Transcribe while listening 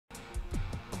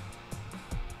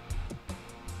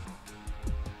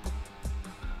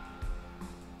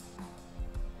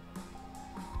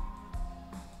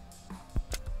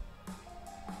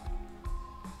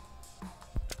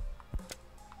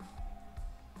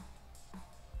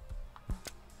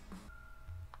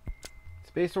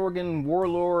Space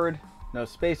Warlord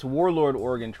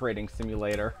Organ Trading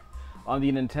Simulator on the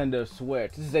Nintendo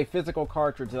Switch. This is a physical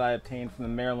cartridge that I obtained from the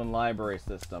Maryland Library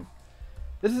System.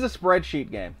 This is a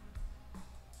spreadsheet game.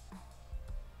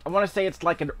 I want to say it's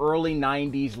like an early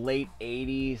 90s, late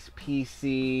 80s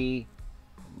PC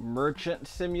merchant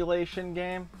simulation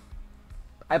game.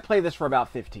 I played this for about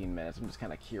 15 minutes. I'm just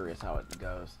kind of curious how it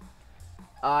goes.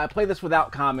 I played this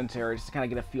without commentary, just to kind of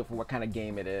get a feel for what kind of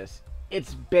game it is.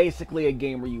 It's basically a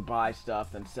game where you buy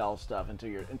stuff and sell stuff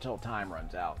until time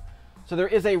runs out. So there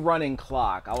is a running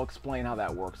clock. I'll explain how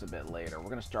that works a bit later. We're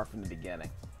going to start from the beginning.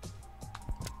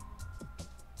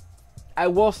 I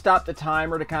will stop the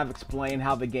timer to kind of explain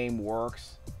how the game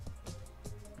works.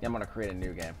 Yeah, I'm going to create a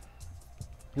new game.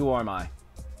 Who am I?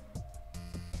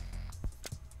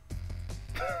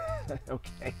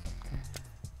 Okay.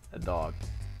 A dog.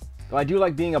 Though I do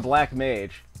like being a black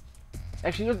mage.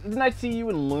 Actually, didn't I see you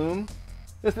in Loom?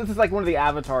 This is like one of the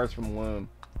avatars from Loom.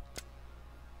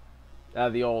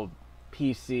 The old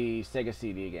PC Sega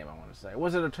CD game, I want to say.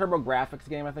 Was it a TurboGrafx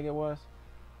game, I think it was?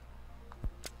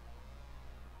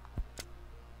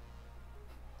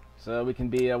 So we can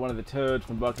be one of the Toads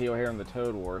from Bucky O'Hare and the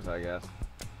Toad Wars, I guess.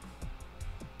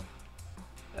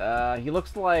 He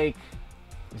looks like...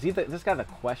 Is he this guy the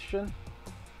Question?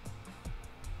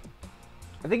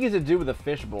 I think he's a dude with a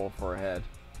fishbowl for a head.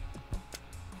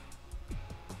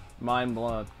 Mind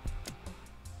blown.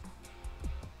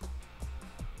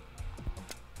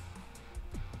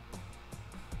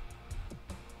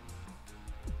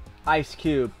 Ice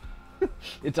Cube.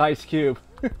 It's Ice Cube.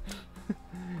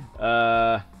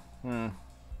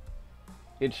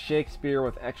 It's Shakespeare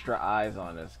with extra eyes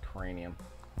on his cranium.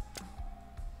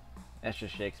 That's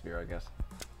just Shakespeare, I guess.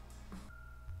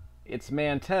 It's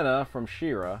Mantenna from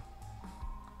She-Ra.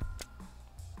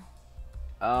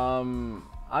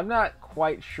 I'm not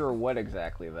quite sure what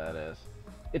exactly that is.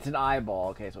 It's an eyeball.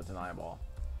 Okay, so it's an eyeball.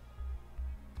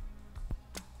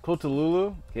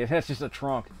 Kotalulu? Okay, that's just a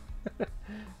trunk.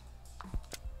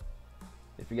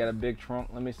 If you got a big trunk,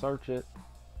 let me search it.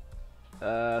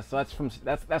 So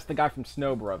that's the guy from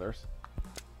Snow Brothers.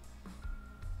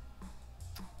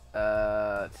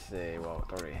 Let's see. Well,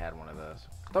 I already had one of those.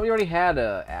 I thought we already had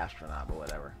a astronaut, but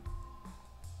whatever.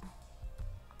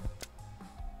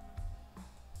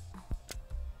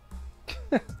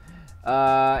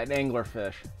 An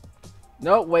anglerfish.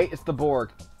 No, wait, it's the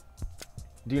Borg.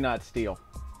 Do not steal.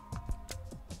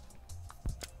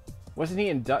 Wasn't he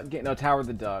in Duck? No, Tower of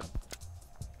the Duck.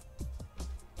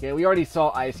 Okay, we already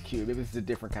saw Ice Cube. Maybe this is a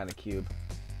different kind of cube.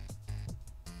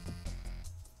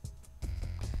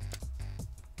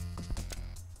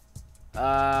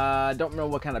 I don't know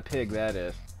what kind of pig that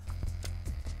is.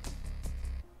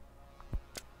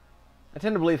 I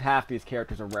tend to believe half these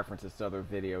characters are references to other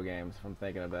video games, if I'm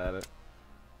thinking about it.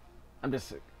 I'm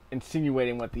just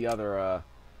insinuating what the other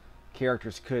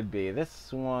characters could be.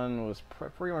 This one was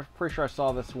pretty sure I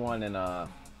saw this one in no,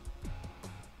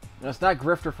 it's not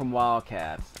Grifter from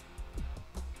Wildcats.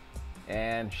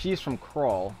 And she's from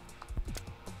Krull.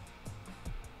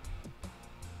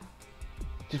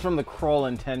 She's from the Krull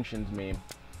Intentions meme.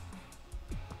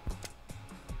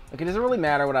 Okay, does it really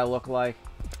matter what I look like?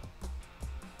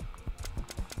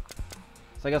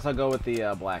 So I guess I'll go with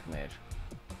the Black Mage.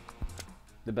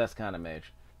 The best kind of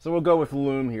mage. So we'll go with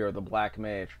Loom here, the Black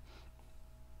Mage.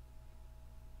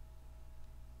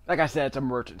 Like I said, it's a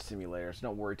merchant simulator, so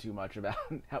don't worry too much about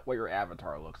what your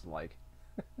avatar looks like.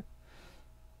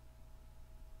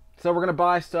 So we're gonna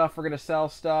buy stuff, we're gonna sell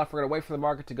stuff, we're gonna wait for the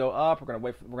market to go up,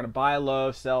 we're gonna buy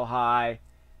low, sell high,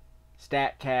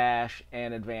 stack cash,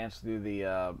 and advance through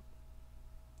the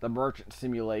merchant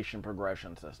simulation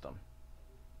progression system.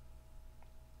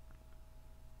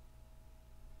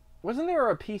 Wasn't there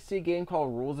a PC game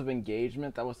called Rules of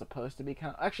Engagement that was supposed to be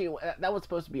actually that was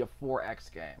supposed to be a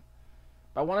 4X game?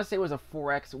 But I want to say it was a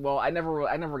 4X. Well, I never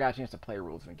got a chance to play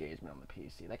Rules of Engagement on the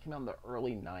PC. That came out in the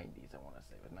early 90s, I want to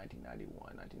say. It was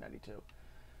 1991, 1992.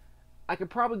 I could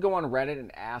probably go on Reddit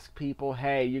and ask people,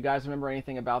 hey, you guys remember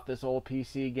anything about this old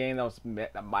PC game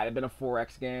that might have been a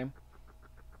 4X game?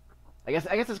 I guess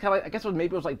it's kind of like,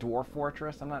 maybe it was like Dwarf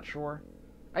Fortress. I'm not sure.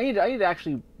 I need to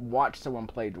actually watch someone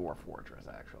play Dwarf Fortress,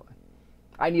 actually.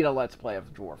 I need a Let's Play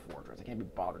of Dwarf Fortress. I can't be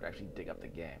bothered to actually dig up the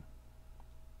game.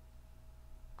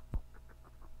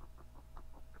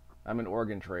 I'm an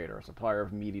organ trader, a supplier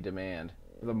of meaty demand,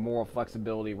 with a moral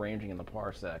flexibility ranging in the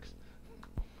parsecs.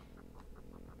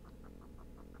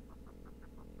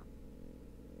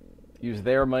 Use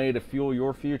their money to fuel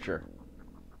your future.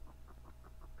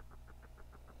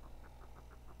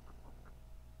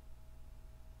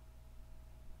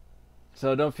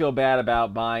 So don't feel bad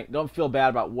about buying. Don't feel bad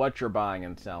about what you're buying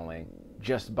and selling.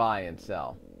 just buy and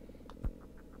sell.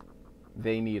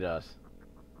 They need us.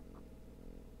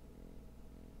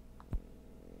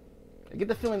 I get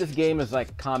the feeling this game is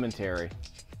like commentary.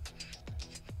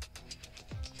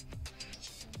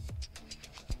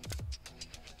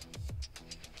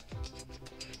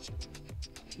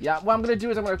 Yeah, what I'm gonna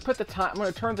do is I'm gonna turn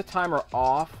the timer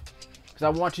off because I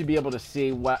want you to be able to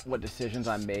see what decisions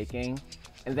I'm making,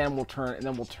 and then we'll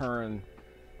turn.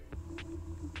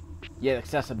 Yeah,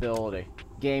 accessibility,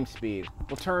 game speed.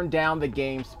 We'll turn down the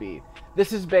game speed.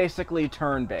 This is basically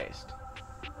turn-based.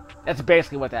 That's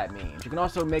basically what that means. You can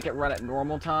also make it run at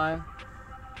normal time,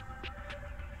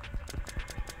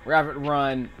 or have it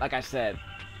run, like I said,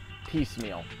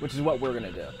 piecemeal, which is what we're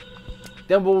gonna do.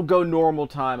 Then we'll go normal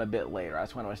time a bit later. I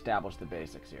just want to establish the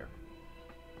basics here.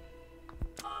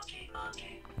 I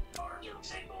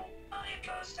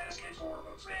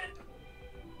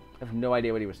have no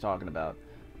idea what he was talking about.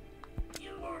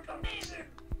 You look amazing.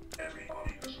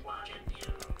 Everybody was watching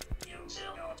you. You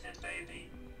still got it, baby.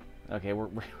 Okay, we're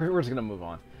just gonna move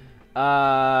on.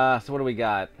 So what do we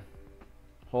got?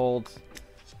 Holds.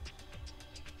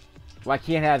 Well, I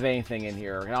can't have anything in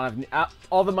here. I don't have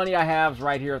all the money I have is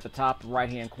right here at the top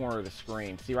right-hand corner of the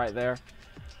screen. See right there?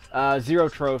 0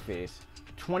 trophies.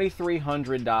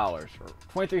 $2,300 or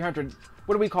 2,300.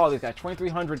 What do we call these guys?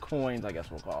 2,300 coins, I guess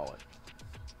we'll call it.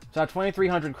 So I have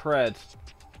 2,300 creds.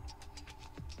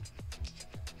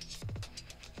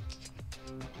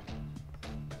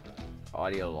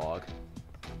 Audio log.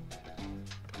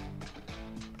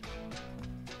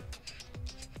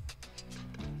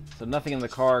 So nothing in the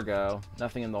cargo,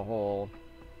 nothing in the hold.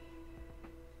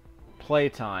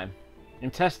 Playtime.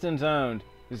 Intestines owned.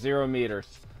 0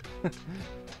 meters.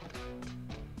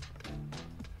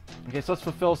 Okay, so let's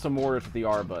fulfill some orders with the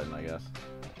R button, I guess.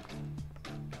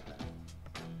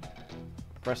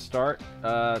 Press start.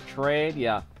 Trade,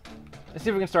 yeah. Let's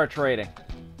see if we can start trading.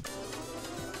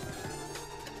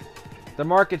 The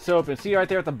market's open. See right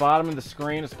there at the bottom of the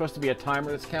screen, it's supposed to be a timer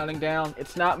that's counting down.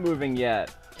 It's not moving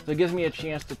yet. So it gives me a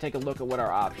chance to take a look at what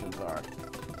our options are.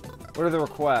 What are the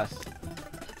requests?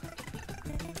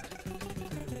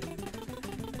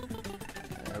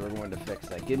 We're going to fix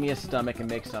that. Give me a stomach and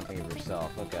make something of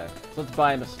yourself. Okay. So let's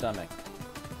buy him a stomach.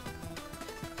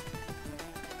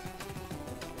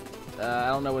 I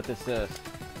don't know what this is.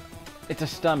 It's a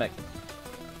stomach.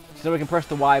 So we can press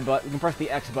the Y button. We can press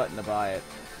the X button to buy it.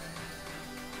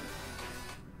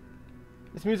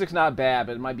 This music's not bad,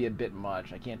 but it might be a bit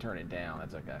much. I can't turn it down.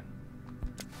 That's okay.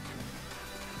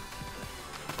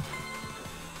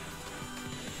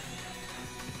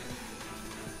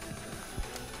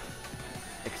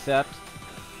 Accept.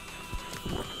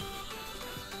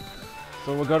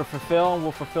 So we'll go to fulfill, and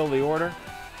we'll fulfill the order.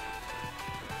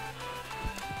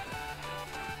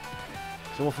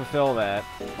 So we'll fulfill that.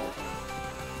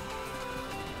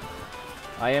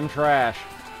 I am trash.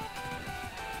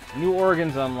 New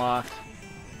organs unlocked.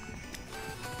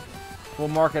 Full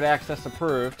market access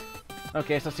approved.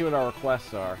 Okay, so let's see what our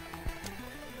requests are.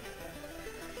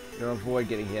 To avoid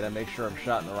getting hit, I make sure I'm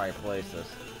shot in the right places.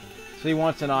 So he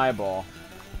wants an eyeball.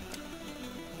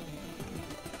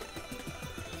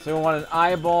 So we want an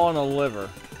eyeball and a liver.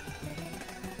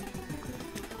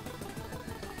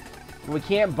 We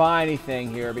can't buy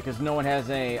anything here because no one has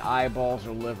any eyeballs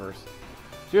or livers.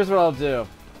 So here's what I'll do.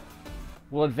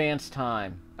 We'll advance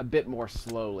time a bit more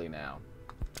slowly now.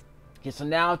 Okay, so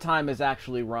now time is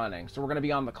actually running. So we're going to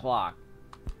be on the clock.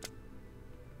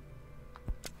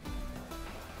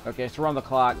 Okay, so we're on the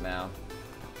clock now.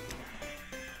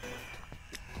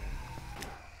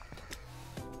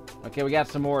 Okay, we got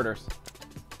some orders.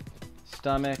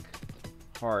 Stomach,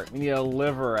 heart. We need a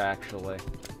liver, actually.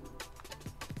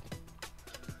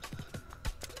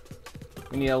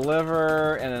 We need a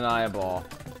liver and an eyeball.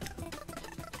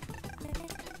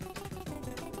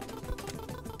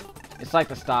 It's like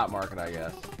the stock market, I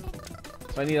guess.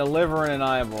 So I need a liver and an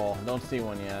eyeball. Don't see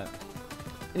one yet.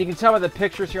 And you can tell by the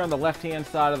pictures here on the left-hand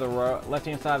side of the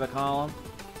left-hand side of the column.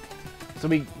 So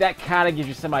that kind of gives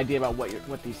you some idea about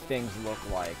what these things look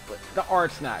like. But the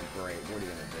art's not great. What are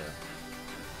you gonna do?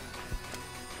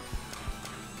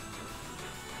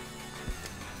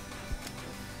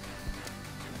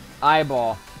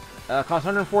 Eyeball. Costs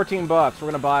 114 bucks. We're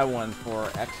gonna buy one for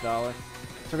X dollars.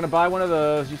 So we're gonna buy one of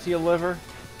those. You see a liver?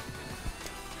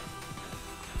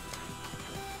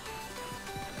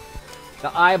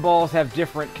 The eyeballs have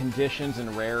different conditions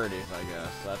and rarities, I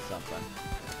guess. So that's something.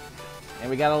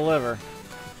 And we got a liver.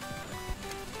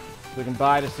 So we can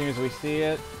buy it as soon as we see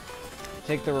it.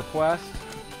 Take the request.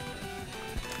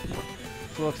 So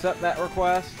we'll accept that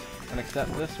request and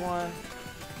accept this one.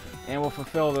 And we'll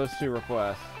fulfill those 2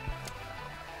 requests.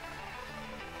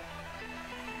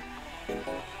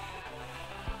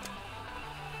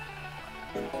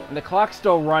 And the clock's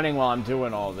still running while I'm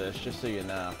doing all this, just so you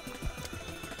know.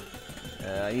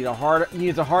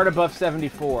 Needs a heart above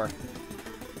 74.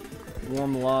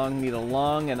 Warm lung, need a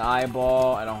lung, an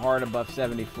eyeball, and a heart above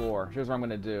 74. Here's what I'm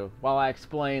going to do. While I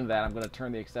explain that, I'm going to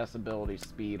turn the accessibility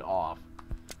speed off.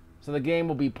 So the game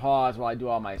will be paused while I do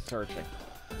all my searching.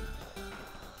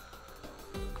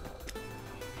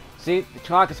 See, the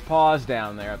clock is paused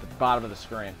down there at the bottom of the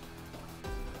screen.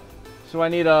 So I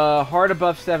need a heart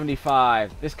above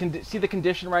 75. See the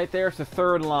condition right there? It's the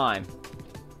third line.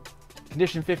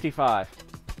 Condition 55.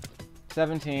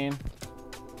 17.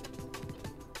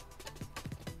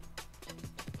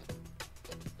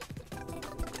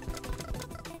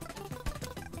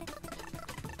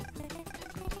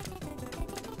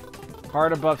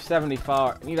 Heart above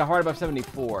 75. I need a heart above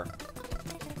 74.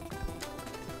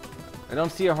 I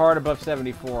don't see a heart above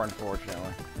 74,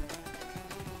 unfortunately.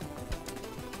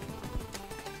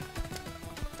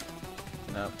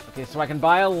 No. Okay, so I can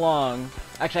buy a lung.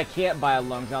 Actually, I can't buy a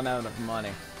lung because I don't have enough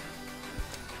money.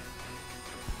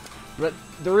 But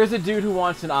there is a dude who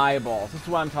wants an eyeball. This is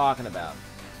what I'm talking about.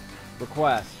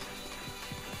 Request.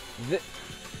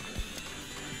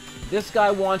 This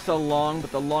guy wants a lung,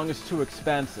 but the lung is too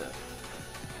expensive.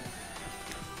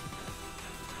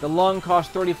 The lung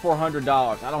costs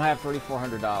 $3,400. I don't have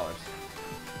 $3,400.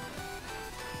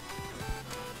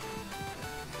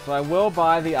 So I will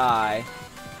buy the eye.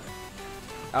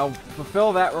 I'll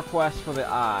fulfill that request for the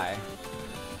eye.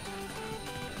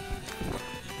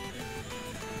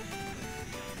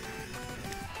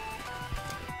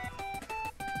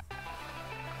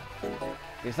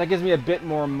 Okay, so that gives me a bit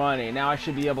more money. Now I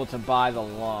should be able to buy the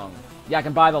lung. Yeah, I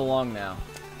can buy the lung now.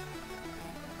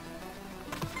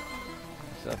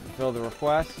 So fulfill the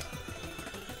request.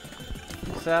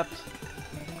 Accept.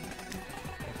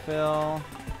 Fulfill.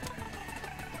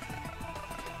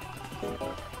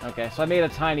 Okay, so I made a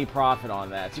tiny profit on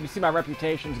that. So you can see my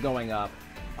reputation's going up.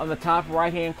 On the top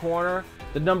right-hand corner,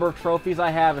 the number of trophies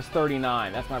I have is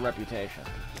 39. That's my reputation.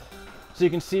 So you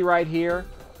can see right here,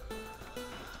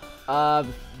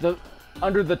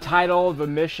 under the title of the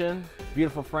mission,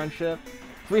 Beautiful Friendship,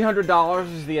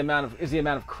 $300 is the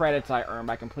amount of credits I earn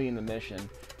by completing the mission.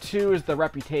 2 is the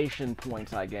reputation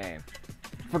points I gain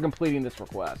for completing this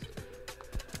request.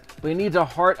 But it needs a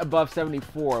heart above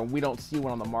 74, and we don't see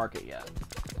one on the market yet.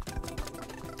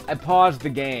 I paused the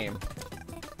game,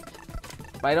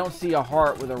 but I don't see a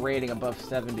heart with a rating above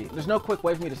 70. There's no quick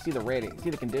way for me to see the rating, see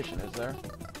the condition, is there?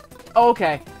 Oh,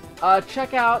 okay.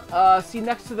 Check out, see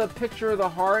next to the picture of the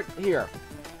heart, here.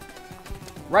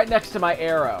 Right next to my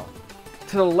arrow.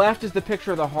 To the left is the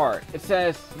picture of the heart. It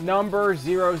says number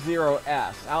 00S.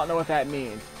 I don't know what that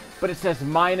means. But it says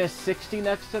minus 60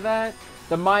 next to that.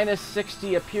 The minus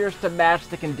 60 appears to match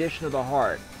the condition of the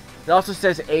heart. It also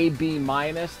says AB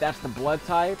minus. That's the blood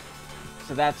type.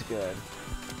 So that's good.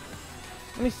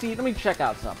 Let me check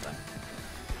out something.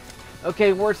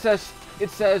 Okay, where it says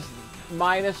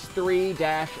minus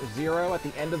 3-0 at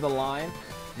the end of the line.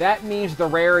 That means the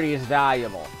rarity is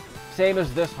valuable. Same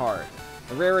as this heart.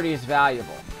 The rarity is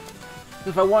valuable. So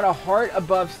if I want a heart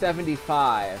above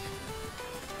 75,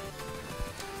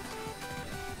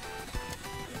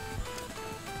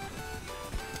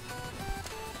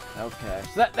 okay,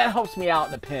 so that helps me out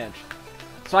in a pinch.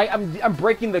 So I'm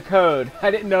breaking the code.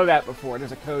 I didn't know that before.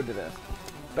 There's a code to this.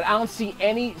 But I don't see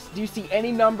any. Do you see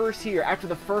any numbers here after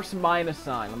the first minus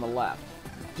sign on the left?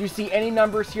 Do you see any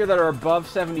numbers here that are above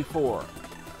 74?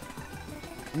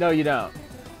 No, you don't.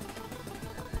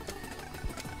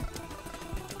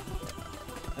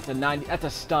 That's a 90. That's a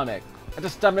stomach. That's a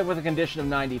stomach with a condition of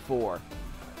 94.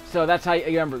 So that's how you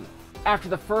remember. After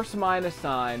the first minus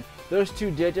sign, those 2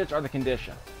 digits are the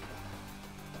condition.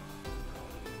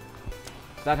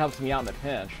 So that helps me out in the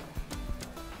pinch.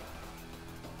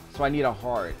 So I need a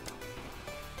heart.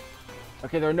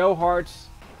 Okay, there are no hearts.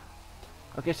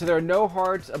 Okay, so there are no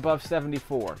hearts above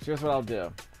 74. So here's what I'll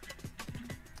do.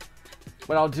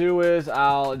 What I'll do is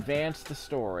I'll advance the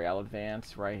story. I'll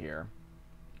advance right here.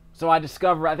 So I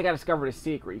think I discovered a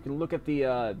secret. You can look at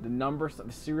the number,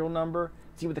 the serial number,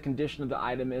 see what the condition of the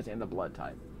item is and the blood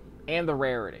type. And the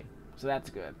rarity. So that's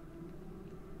good.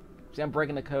 See, I'm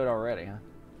breaking the code already,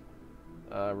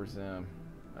 huh? Resume.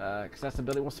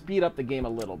 Accessibility. We'll speed up the game a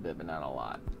little bit, but not a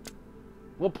lot.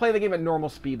 We'll play the game at normal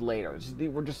speed later.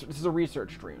 This is a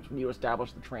research stream, so we need to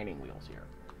establish the training wheels here.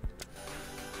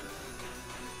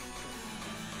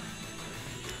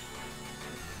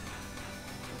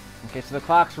 Okay, so the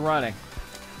clock's running.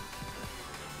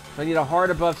 So I need a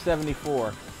heart above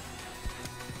 74.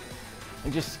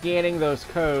 And just scanning those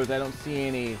codes, I don't see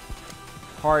any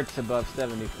hearts above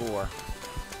 74.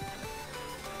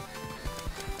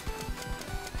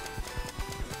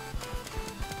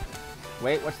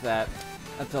 Wait, what's that?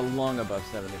 That's a lung above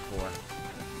 74.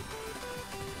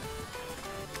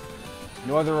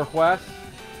 No other requests?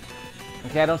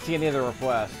 Okay, I don't see any other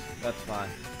requests. That's fine.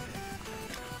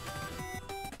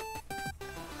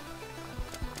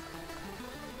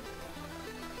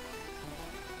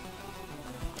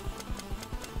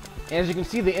 And as you can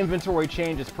see, the inventory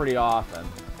changes pretty often.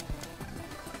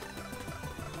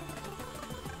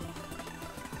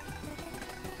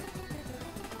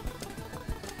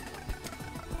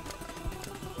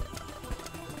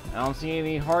 I don't see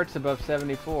any hearts above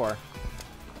 74.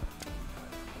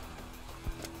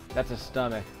 That's a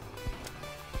stomach.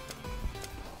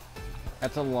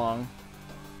 That's a lung.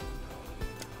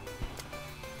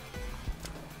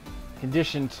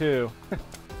 Condition 2.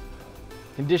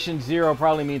 Condition 0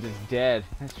 probably means it's dead.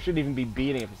 It shouldn't even be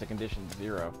beating if it's a condition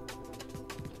 0.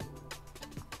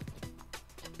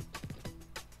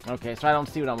 Okay, so I don't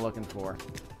see what I'm looking for.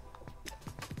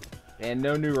 And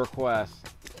no new requests.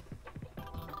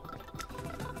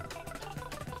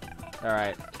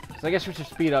 Alright. So I guess we should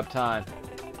speed up time.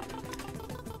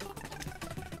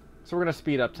 So we're going to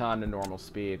speed up time to normal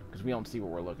speed, because we don't see what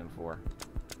we're looking for.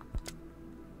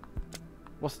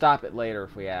 We'll stop it later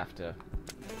if we have to.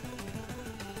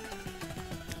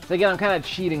 So again, I'm kind of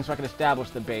cheating so I can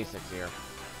establish the basics here.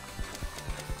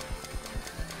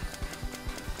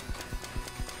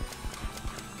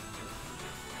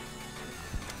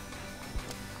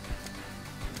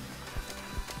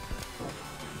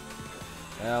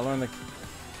 Learn the...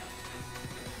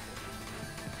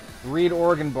 Read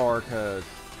organ barcodes.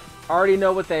 Already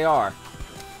know what they are.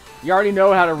 You already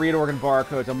know how to read organ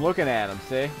barcodes. I'm looking at them,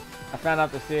 see? I found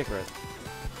out the secret.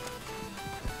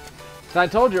 So I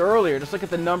told you earlier, just look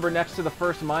at the number next to the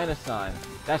first minus sign.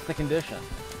 That's the condition.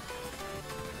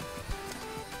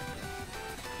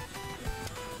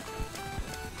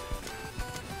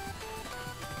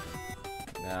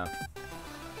 No.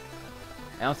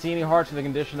 I don't see any hearts with the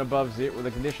condition above 0, with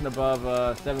the condition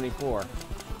above 74.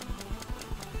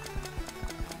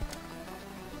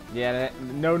 Yeah,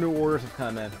 no new orders have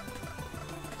come in.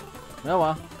 Oh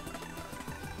well.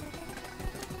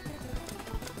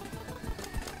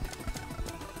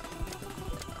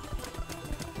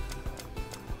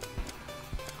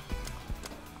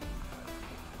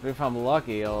 If I'm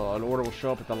lucky, an order will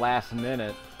show up at the last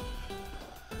minute.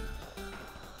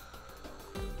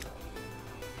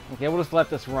 Okay, we'll just let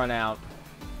this run out.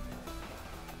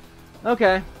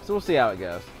 Okay, so we'll see how it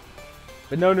goes.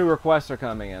 But no new requests are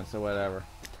coming in, so whatever.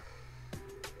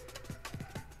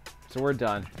 So we're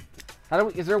done.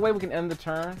 Is there a way we can end the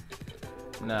turn?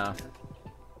 No.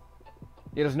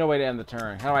 Yeah, there's no way to end the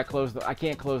turn. How do I close the... I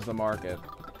can't close the market.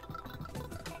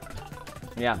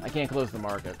 Yeah, I can't close the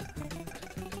market.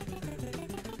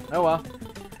 Oh well.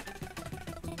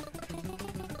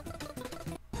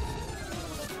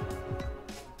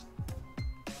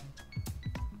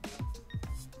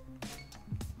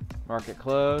 Market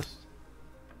closed.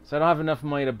 So I don't have enough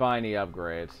money to buy any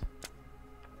upgrades.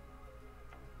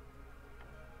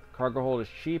 Cargo hold is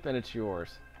cheap and it's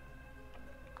yours.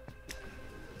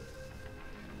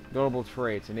 Notable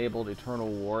traits. Enabled eternal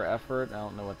war effort. I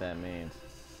don't know what that means.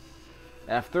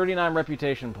 I have 39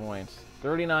 reputation points.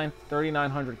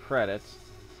 3,900 credits.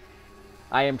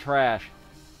 I am trash.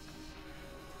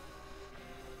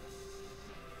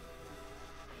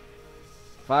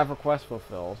 Five requests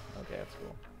fulfilled. Okay, that's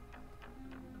cool.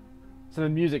 So the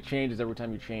music changes every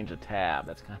time you change a tab.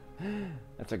 That's kind of,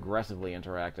 that's aggressively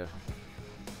interactive.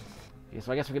 Okay,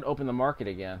 so I guess we can open the market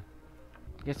again.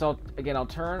 I guess I'll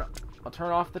turn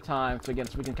off the time so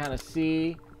we can kind of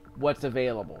see what's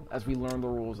available as we learn the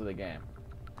rules of the game.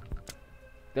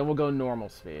 Then we'll go normal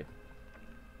speed.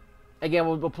 Again,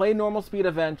 we'll play normal speed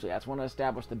eventually. I just want to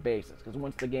establish the basics, because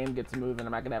once the game gets moving,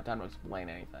 I'm not going to have time to explain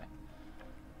anything.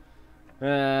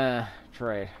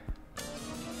 Trade.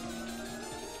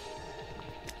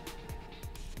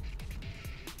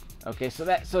 Okay,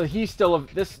 so he's still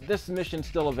this mission's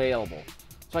still available.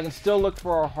 So I can still look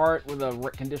for a heart with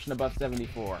a condition above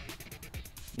 74.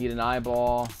 Need an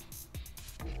eyeball.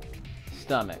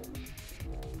 Stomach.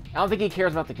 I don't think he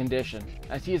cares about the condition.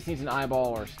 I see he just needs an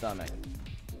eyeball or a stomach.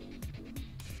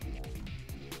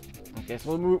 Okay,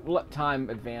 so we'll let time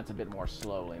advance a bit more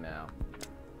slowly now.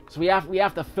 So we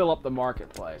have to fill up the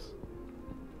marketplace.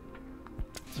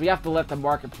 So we have to let the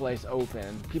marketplace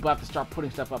open. People have to start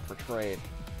putting stuff up for trade.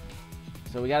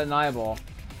 So we got an eyeball.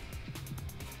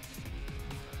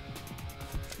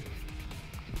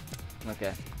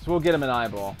 Okay, so we'll get him an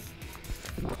eyeball.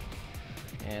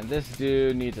 And this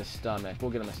dude needs a stomach.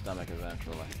 We'll get him a stomach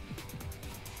eventually.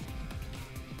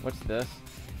 What's this?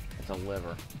 It's a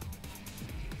liver.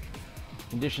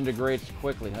 Condition degrades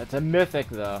quickly. That's a mythic,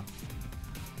 though.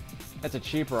 That's a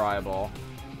cheaper eyeball.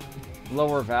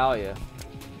 Lower value.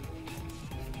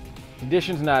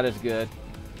 Condition's not as good.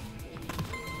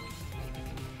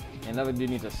 Another dude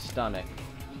needs a stomach.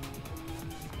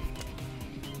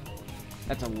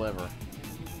 That's a liver.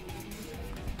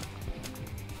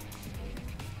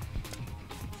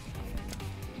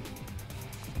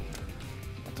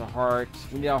 That's a heart.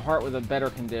 We need a heart with a better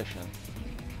condition.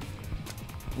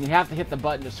 And you have to hit the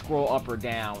button to scroll up or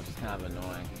down, which is kind of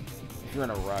annoying. If you're in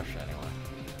a rush, anyway.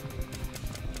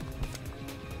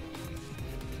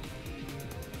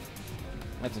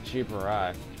 That's a cheaper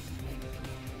eye.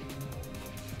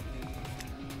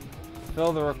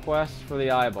 Fill the request for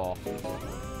the eyeball.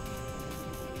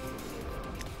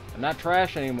 I'm not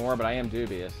trash anymore, but I am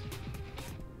dubious.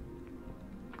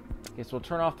 Okay, so we'll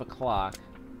turn off the clock.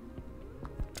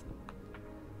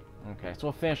 Okay, so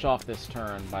we'll finish off this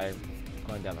turn by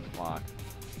going down the clock.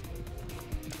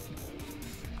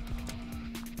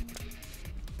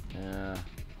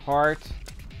 Heart,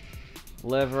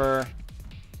 liver,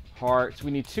 heart. So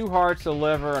we need 2 hearts, a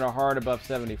liver, and a heart above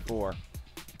 74.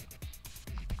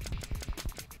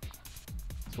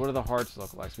 So what do the hearts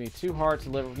look like? So we need 2 hearts, a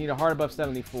liver. We need a heart above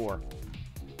 74.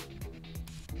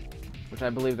 Which I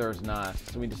believe there is not.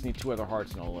 So we just need 2 other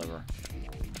hearts and a liver.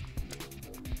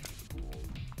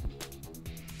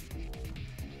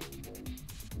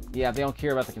 Yeah, they don't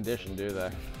care about the condition, do they?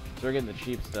 So they're getting the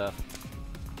cheap stuff.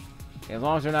 Okay, as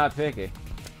long as they're not picky.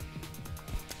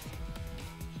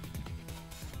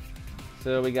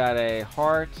 So we got a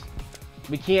heart.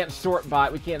 We can't sort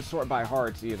by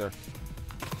hearts either.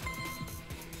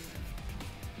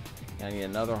 I need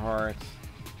another heart.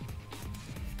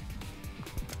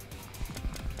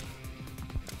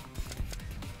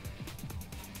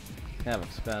 It's kind of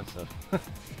expensive.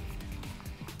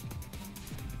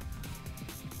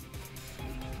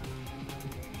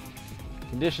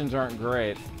 Conditions aren't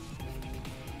great.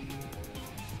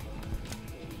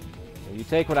 You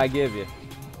take what I give you.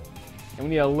 And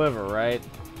we need a liver, right?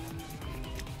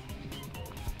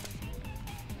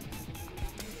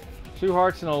 2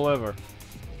 hearts and a liver.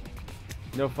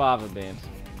 No fava beans.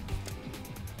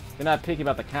 They're not picky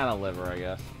about the kind of liver, I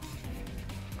guess.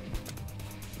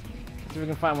 Let's see if we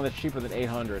can find one that's cheaper than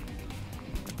 800.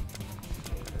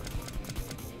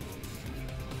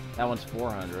 That one's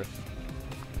 400.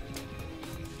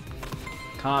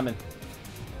 Common.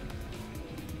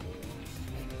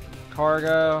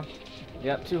 Cargo.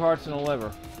 Yep, 2 hearts and a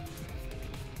liver.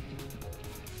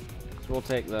 So we'll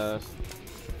take those.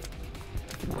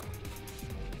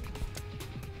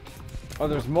 Oh,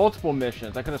 there's multiple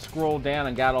missions. I could have scrolled down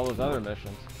and got all those other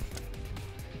missions.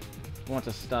 Who wants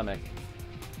a stomach?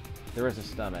 There is a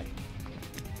stomach.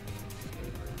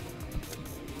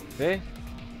 See?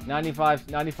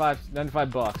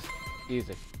 95 bucks.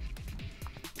 Easy.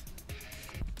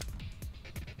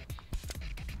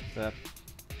 That.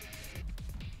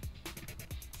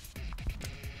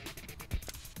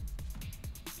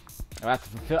 I have to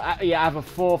fulfill. Yeah, I have a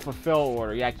full fulfill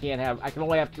order. Yeah, I can't have. I can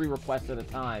only have 3 requests at a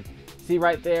time. See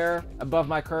right there above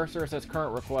my cursor, it says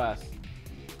current request.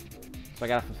 So I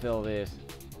gotta fulfill these.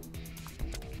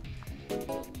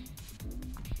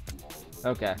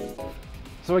 Okay.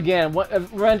 So again,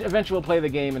 eventually we'll play the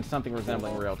game in something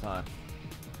resembling real time.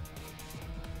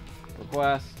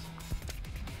 Request.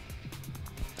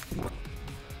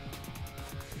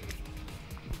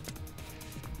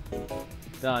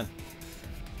 Done.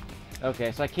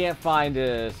 Okay, so I can't find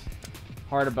his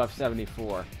heart above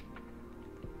 74.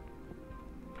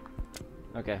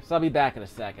 Okay, so I'll be back in a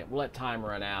second. We'll let time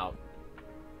run out.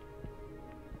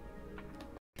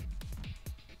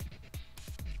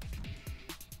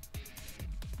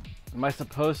 Am I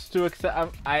supposed to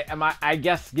accept? I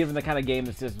guess, given the kind of game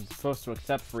this is, I'm supposed to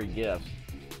accept free gifts.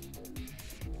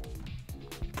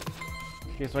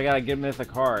 Okay, so I gotta give mythic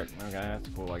heart. Okay, that's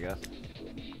cool, I guess.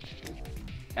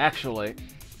 Actually,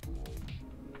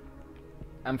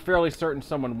 I'm fairly certain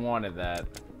someone wanted that.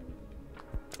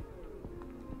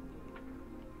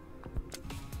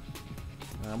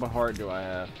 What heart do I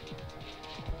have?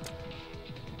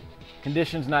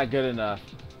 Condition's not good enough.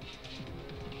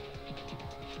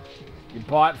 You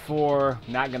bought for...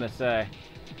 Not gonna say.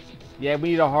 Yeah, we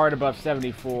need a heart above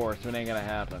 74, so it ain't gonna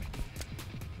happen.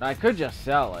 I could just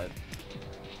sell it.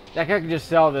 I could just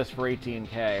sell this for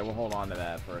 18K. We'll hold on to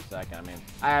that for a second. I mean,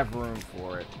 I have room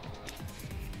for it.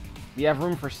 We have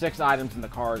room for 6 items in the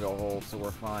cargo hold, so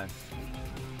we're fine.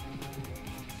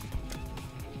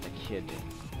 The kid did.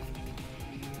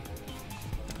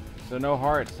 So no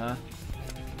hearts, huh?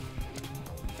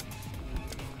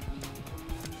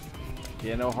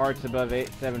 Yeah, no hearts above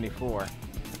 874.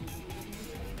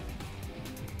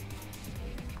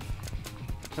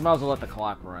 So I might as well let the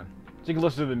clock run. So you can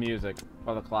listen to the music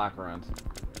while the clock runs.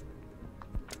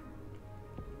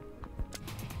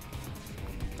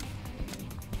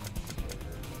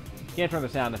 Can't turn the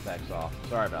sound effects off.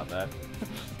 Sorry about that.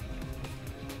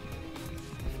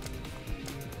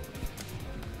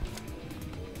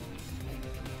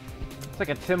 It's like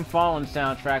a Tim Fallon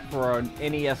soundtrack for an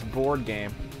NES board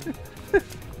game.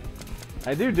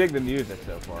 I do dig the music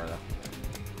so far, though.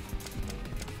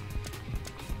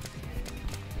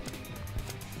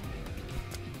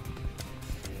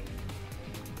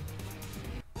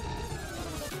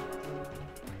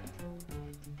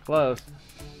 Close.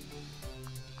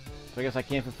 So I guess I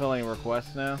can't fulfill any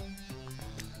requests now.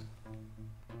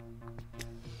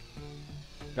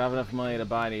 Don't have enough money to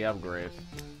buy any upgrades.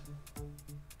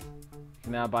 You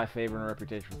can now buy favor and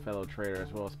reputation from fellow traders,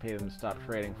 as well as pay them to stop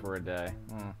trading for a day.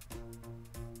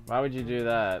 Why would you do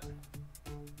that?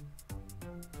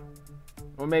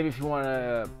 Or maybe if you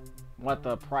want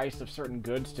the price of certain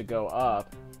goods to go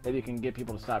up, maybe you can get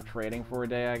people to stop trading for a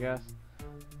day, I guess.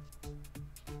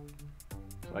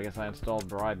 So I guess I installed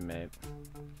Bridemate.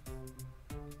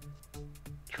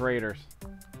 Traders.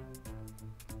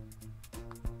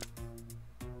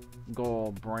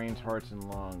 Goal, brains, hearts, and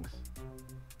lungs.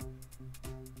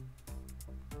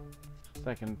 So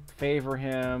I can favor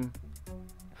him.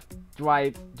 Do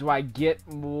I get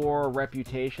more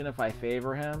reputation if I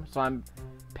favor him? So I'm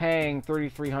paying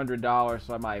 $3,300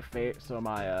 so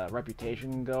my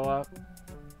reputation can go up.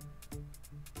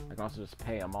 I can also just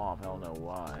pay him off. I don't know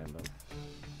why, but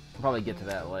we'll probably get to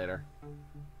that later.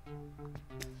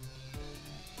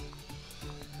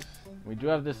 We do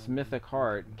have this mythic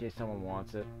heart in case someone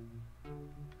wants it.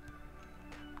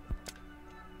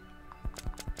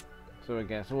 So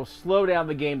again, so we'll slow down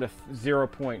the game to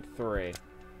 0.3.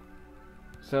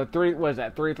 So what is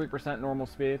that? 33% normal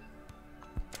speed.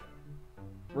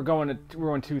 We're going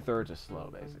 2/3 as slow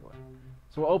basically.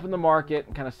 So we'll open the market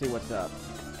and kind of see what's up.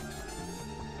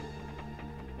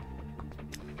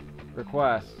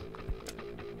 Request.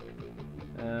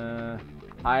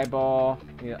 Eyeball.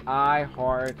 Yeah, eye,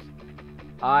 heart,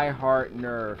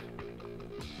 nerve.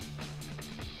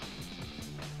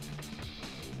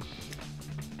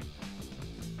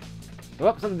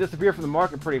 Well, something disappeared from the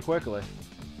market pretty quickly.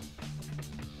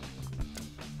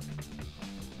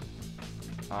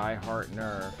 Eye, heart,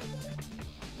 nerve.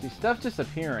 See, stuff's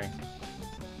disappearing.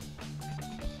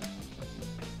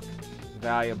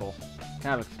 Valuable.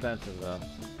 Kind of expensive, though.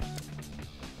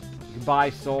 You can buy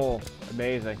soul.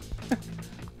 Amazing.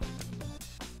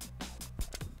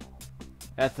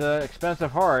 That's an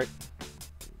expensive heart.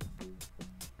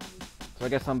 So I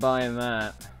guess I'm buying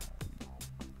that.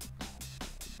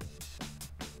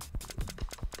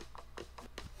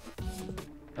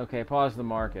 Okay, pause the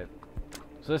market.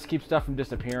 So this keeps stuff from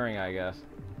disappearing, I guess.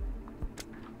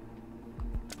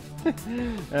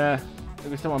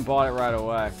 Maybe someone bought it right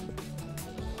away.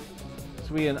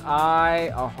 So we an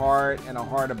eye, a heart, and a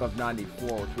heart above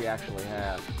 94, which we actually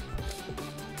have.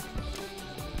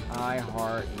 Eye,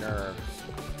 heart, nerve.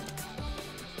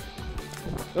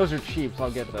 Those are cheap, so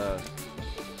I'll get those.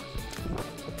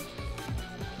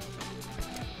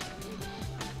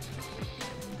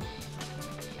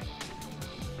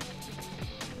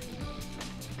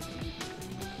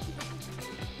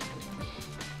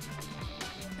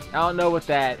 I don't know what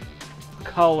that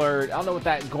colored, I don't know what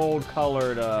that gold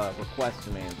colored request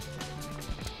means.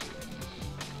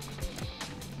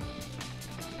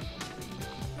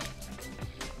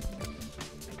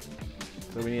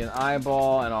 So we need an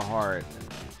eyeball and a heart.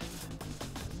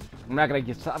 I'm not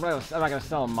gonna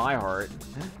sell my heart.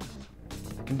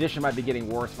 The condition might be getting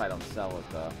worse if I don't sell it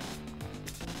though.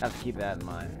 Have to keep that in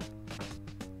mind.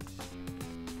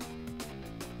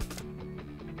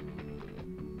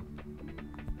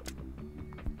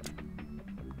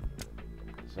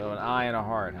 So an eye and a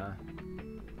heart, huh?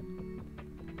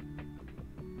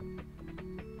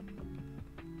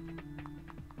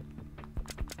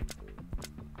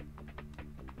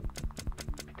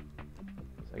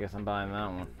 So I guess I'm buying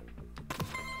that one.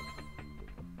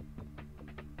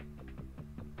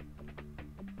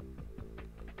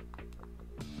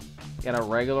 Got a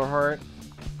regular heart.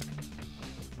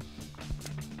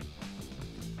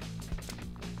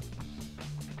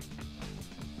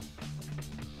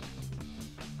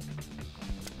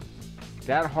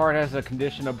 That heart has a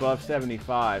condition above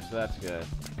 75, so that's good.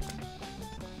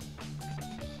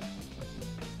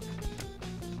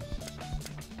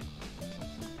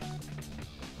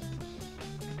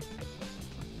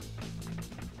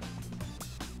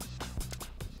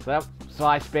 So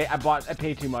I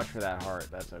paid too much for that heart.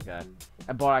 That's okay.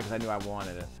 I bought it because I knew I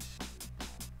wanted it.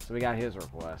 So we got his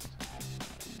request.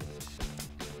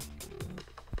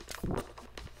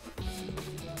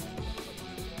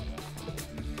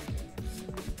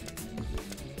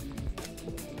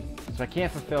 So I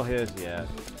can't fulfill his yet.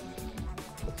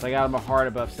 So I got him a heart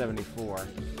above 74.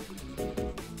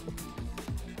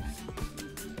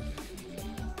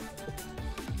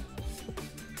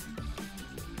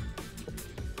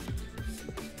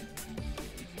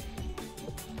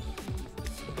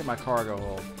 Get my cargo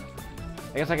hold.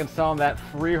 I guess I can sell him that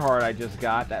free heart I just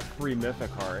got, that free mythic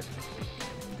heart.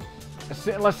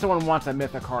 Unless someone wants a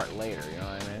mythic heart later, you know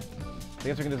what I mean? I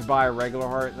guess we can just buy a regular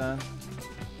heart then.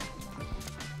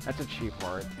 That's a cheap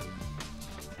heart.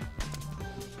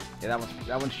 Yeah,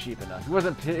 that one's cheap enough. He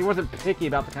wasn't picky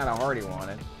about the kind of heart he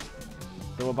wanted.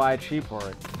 So we'll buy a cheap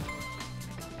heart.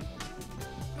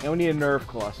 And we need a nerve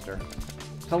cluster.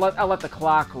 So I'll let the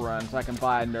clock run so I can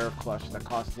buy a nerve cluster that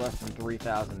costs less than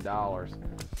 $3,000.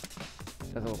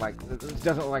 Doesn't look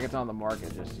like it's on the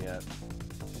market just yet.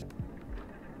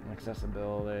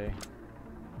 Accessibility.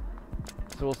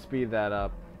 So we'll speed that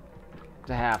up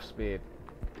to half speed.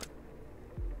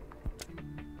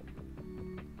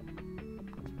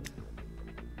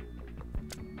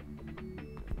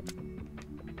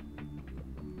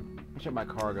 Check my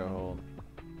cargo hold.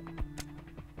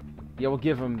 Yeah, we'll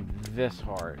give him this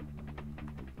heart.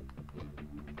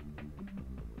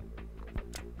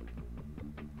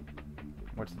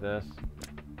 What's this?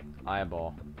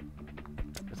 Eyeball.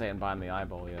 Guess I didn't buy him the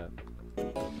eyeball yet.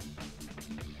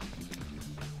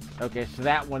 Okay, so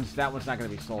that one's not going to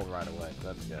be sold right away,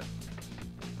 so that's good.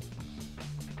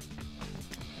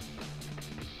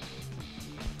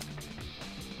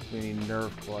 We need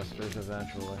nerve clusters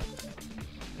eventually.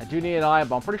 I do need an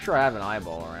eyeball. I'm pretty sure I have an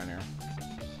eyeball around here.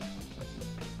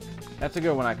 That's a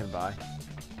good one I can buy.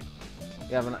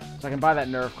 Yeah, so I can buy that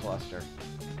nerve cluster.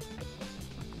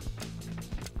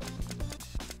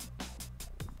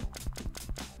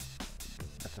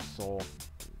 That's a soul.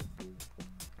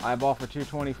 Eyeball for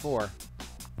 224.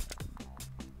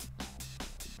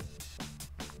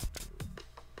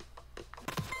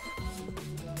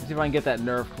 Let's see if I can get that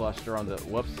nerve cluster on the...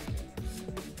 Whoops.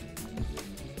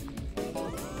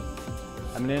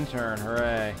 I'm an intern,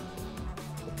 hooray.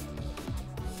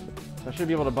 So I should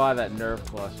be able to buy that nerve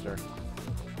cluster.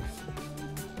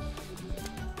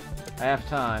 I have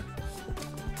time.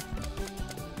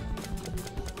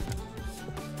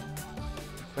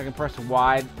 So I can press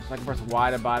Y. So I can press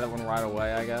Y to buy that one right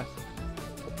away, I guess.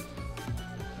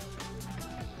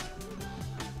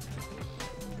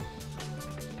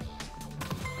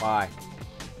 Y.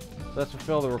 So let's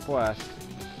fulfill the request.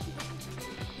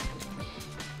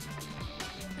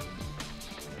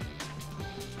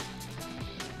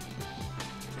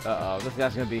 Uh-oh, this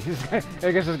guy's gonna be...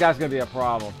 I guess this guy's gonna be a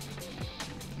problem.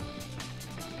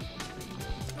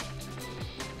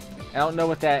 I don't know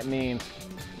what that means.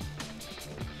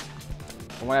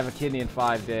 I want to have a kidney in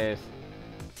 5 days.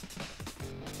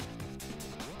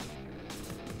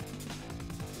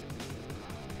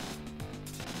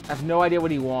 I have no idea what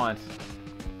he wants.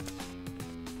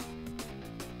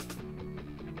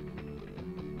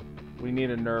 We need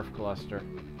a nerve cluster.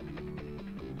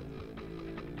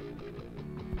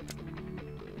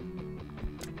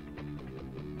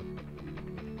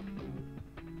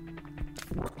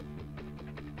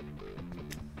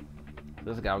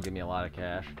 This guy will give me a lot of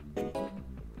cash.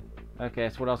 Okay,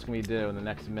 so what else can we do in the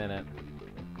next minute?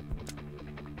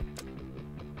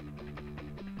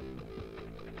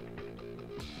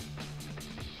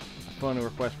 Phone a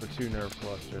request for 2 nerve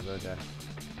clusters, okay.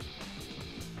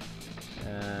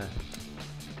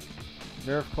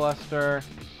 Nerve cluster.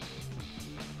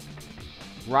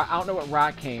 I don't know what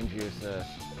rock cane juice is.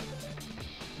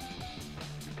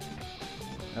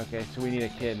 Okay, so we need a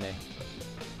kidney.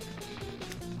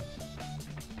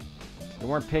 They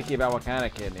weren't picky about what kind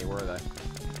of kidney, were they?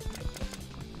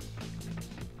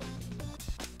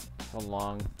 So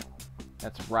long.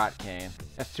 That's rot cane.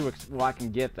 That's too well, I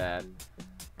can get that.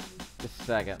 Just a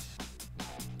second.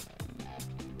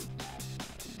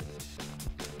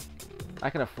 I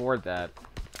can afford that.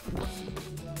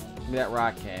 Give me that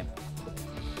rot cane.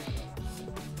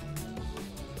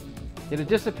 Did it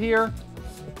disappear?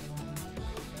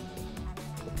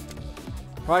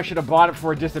 Probably should have bought it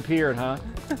before it disappeared, huh?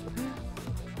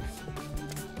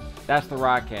 That's the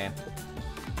rock cane.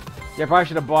 Yeah, probably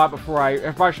should have bought before I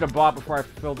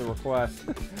fulfilled the request.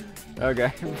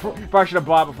 Okay. Probably should have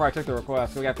bought before I took the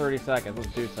request. So we got 30 seconds.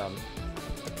 Let's do something.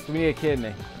 So we need a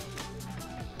kidney.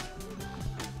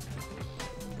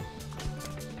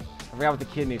 I forgot what the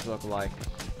kidneys look like.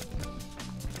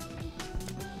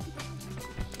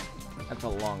 That's a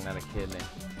lung, not a kidney.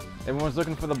 Everyone's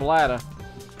looking for the bladder.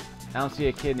 I don't see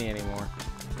a kidney anymore.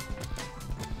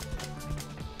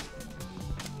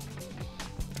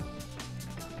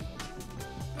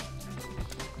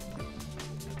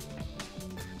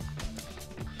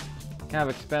 Kind of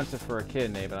expensive for a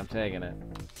kidney, but I'm taking it.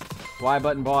 Y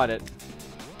button bought it.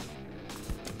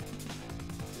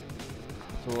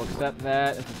 So we'll accept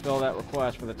that and fulfill that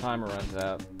request before the timer runs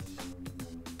out.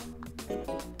 I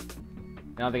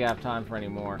don't think I have time for any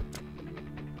more.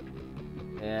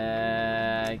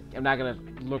 I'm not gonna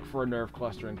look for a nerve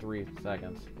cluster in 3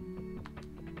 seconds.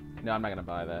 No, I'm not gonna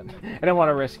buy that. I don't want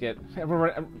to risk it.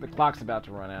 The clock's about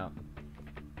to run out.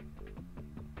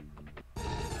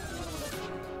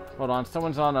 Hold on,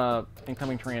 someone's on a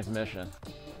incoming transmission.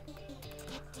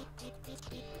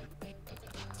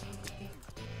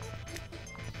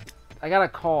 I got a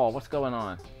call. What's going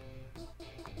on?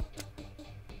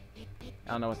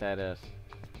 I don't know what that is.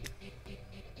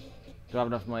 Do I have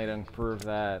enough money to improve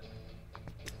that?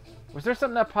 Was there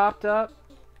something that popped up?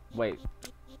 Wait.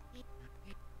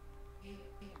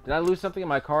 Did I lose something in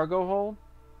my cargo hold?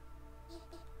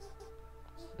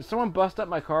 Did someone bust up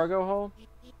my cargo hold?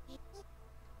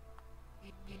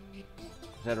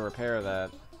 I had to repair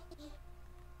that.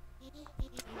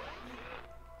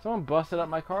 Someone busted up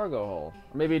my cargo hold.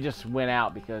 Or maybe it just went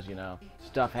out because, you know,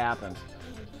 stuff happens.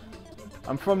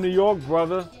 I'm from New York,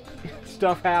 brother.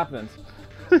 Stuff happens.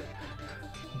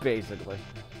 Basically.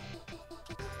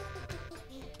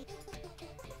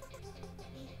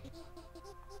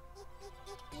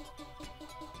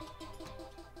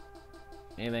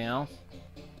 Anything else?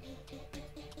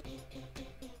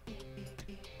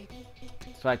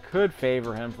 So I could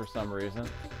favor him for some reason.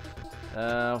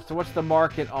 So what's the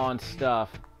market on stuff?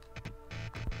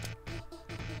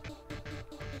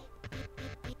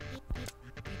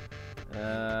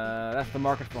 That's the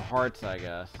market for hearts, I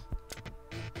guess.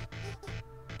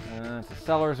 It's a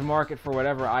seller's market for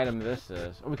whatever item this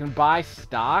is. Oh, we can buy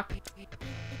stock?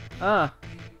 So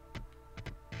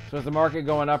is the market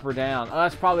going up or down? Oh,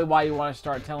 that's probably why you want to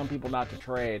start telling people not to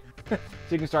trade. So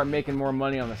you can start making more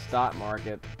money on the stock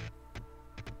market.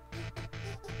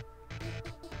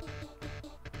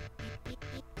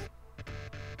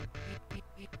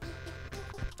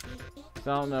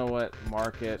 So I don't know what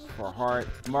market for heart.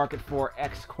 Market for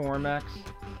X Cormex.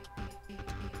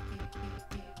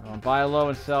 Buy low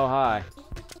and sell high.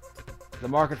 The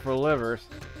market for livers.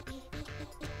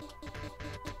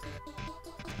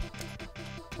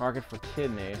 Market for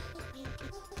kidneys.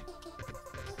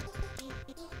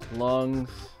 Lungs.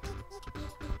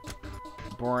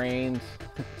 Brains.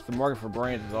 The market for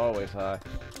brains is always high.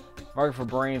 Market for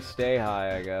brains stay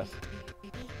high, I guess.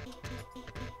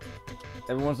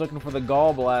 Everyone's looking for the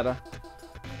gallbladder.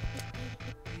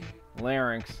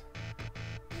 Larynx.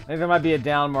 I think there might be a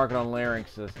down market on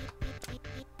larynxes.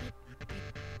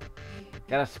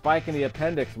 Got a spike in the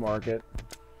appendix market.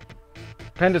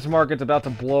 Appendix market's about to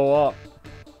blow up.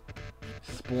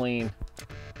 Spleen.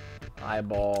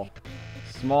 Eyeball.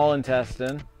 Small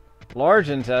intestine. Large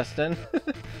intestine.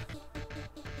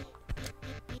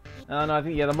 I don't know, I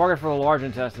think, yeah, the market for the large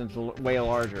intestine is way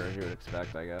larger, as you would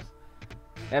expect, I guess.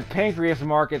 That pancreas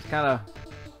market's kind of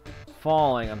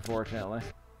falling, unfortunately.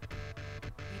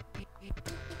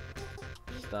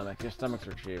 Stomach. Your stomachs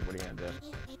are cheap. What are you gonna do?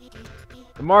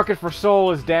 The market for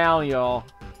soul is down, y'all.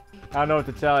 I don't know what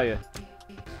to tell you.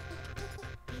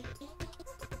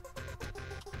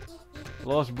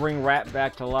 Well, let's bring Rat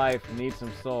back to life. Need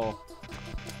some soul.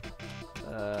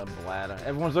 Bladder.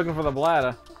 Everyone's looking for the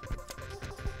bladder.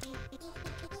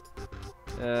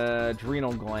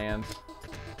 Adrenal glands.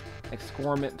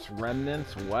 Excrement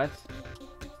remnants. What?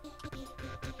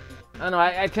 I don't know.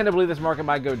 I tend to believe this market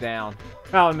might go down.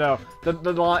 I don't know.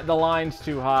 The line's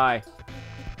too high.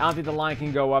 I don't think the line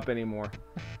can go up anymore.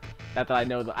 Not that I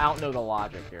know. I don't know the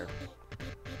logic here.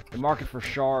 The market for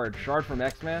shard. Shard from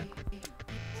X-Men?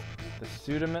 The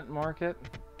Sudament market?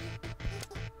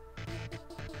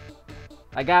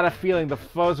 I got a feeling the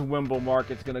Fuzzwimble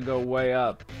market's gonna go way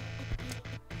up.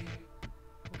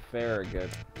 Farragut.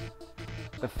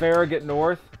 The Farragut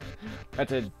North?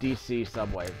 That's a DC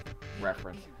subway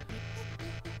reference.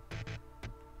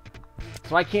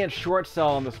 So I can't short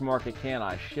sell on this market, can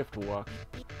I? Shift wook.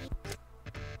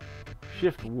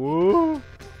 Shift woo.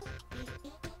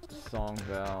 The song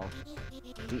valve.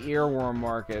 The earworm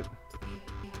market.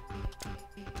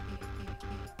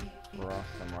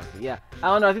 Ferrasta market. Yeah, I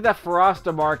don't know. I think that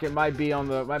Ferrasta market might be on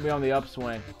the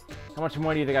upswing. How much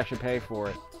money do you think I should pay for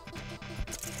it?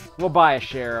 We'll buy a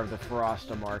share of the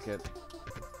Ferrasta market.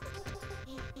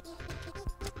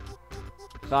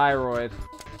 Thyroid.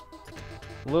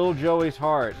 Little Joey's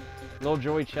heart. Little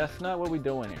Joey Chestnut? What are we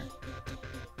doing here?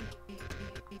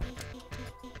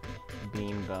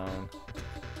 Bean bone.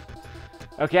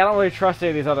 Okay, I don't really trust any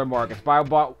of these other markets,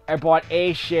 but I bought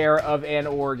a share of an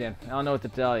organ. I don't know what to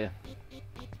tell you.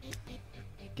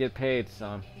 Get paid,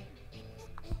 son.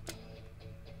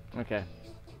 Okay.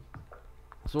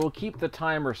 So we'll keep the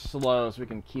timer slow so we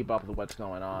can keep up with what's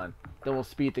going on. Then we'll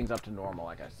speed things up to normal,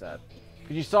 like I said.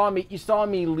 Because you saw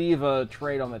me leave a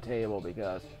trade on the table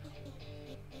because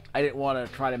I didn't want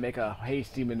to try to make a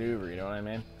hasty maneuver, you know what I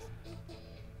mean?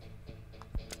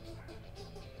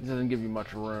 This doesn't give you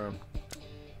much room.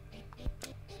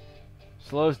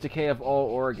 Slows decay of all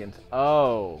organs.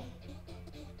 Oh.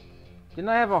 Didn't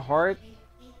I have a heart?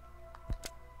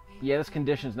 Yeah, this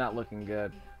condition's not looking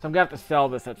good. So I'm gonna have to sell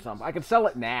this at some point. I can sell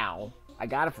it now. I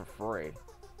got it for free.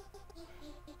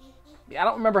 Yeah, I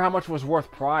don't remember how much it was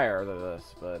worth prior to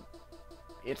this, but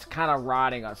it's kind of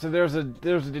rotting on. So there's a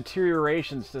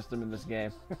deterioration system in this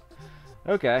game.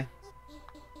 Okay.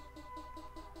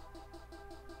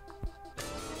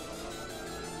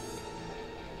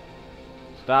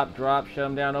 Stop, drop, shut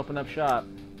them down, open up shop.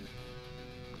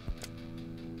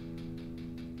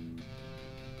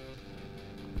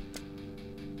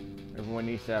 Everyone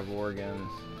needs to have organs.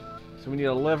 So we need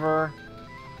a liver.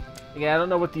 Yeah, I don't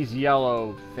know what these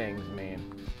yellow things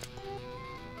mean.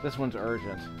 This one's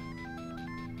urgent.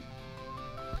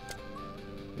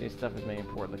 This stuff is main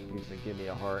important. Like, these give me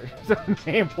a heart.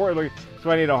 Main important. So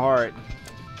I need a heart.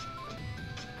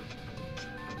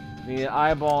 Need an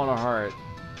eyeball and a heart.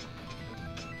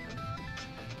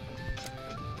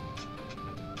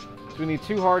 So we need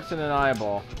 2 hearts and an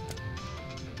eyeball.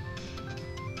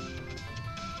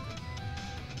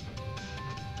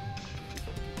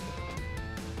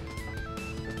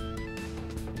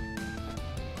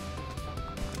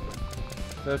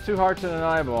 So 2 hearts and an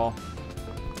eyeball.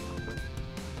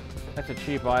 That's a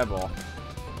cheap eyeball.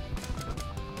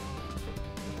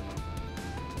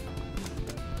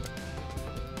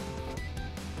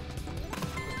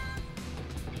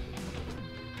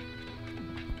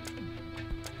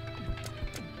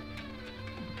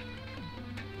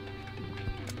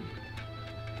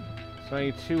 So I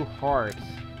need 2 hearts.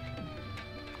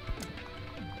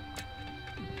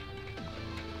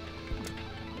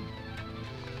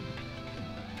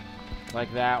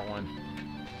 Like that one.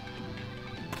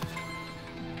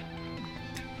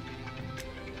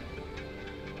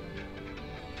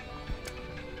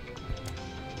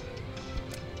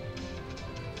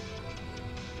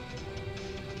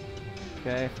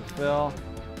 Okay, fulfill.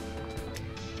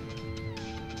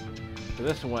 So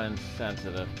this one's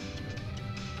sensitive.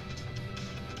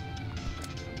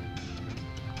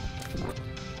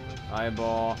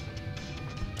 Eyeball.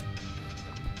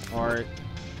 Heart.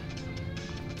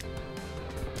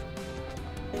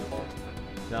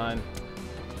 Done.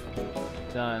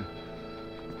 Done.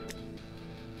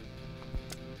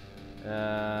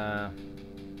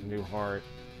 New heart.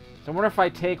 So I wonder if I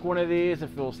take one of these,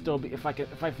 if it'll still be, if I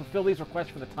fulfill these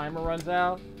requests before the timer runs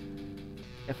out,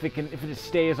 if it just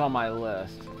stays on my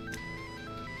list.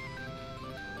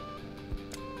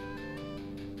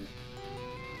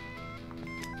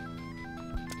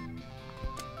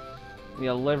 Need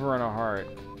a liver and a heart.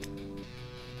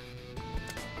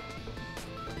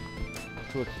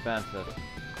 Too expensive.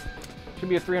 Should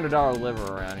be a $300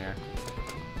 liver around here.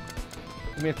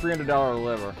 Give me a $300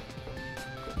 liver.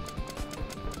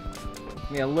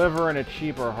 Give me a liver and a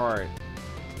cheaper heart.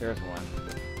 There's one.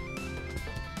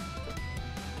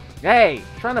 Hey!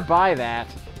 Trying to buy that.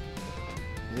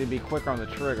 Need to be quicker on the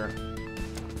trigger.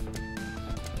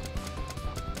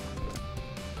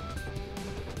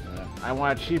 I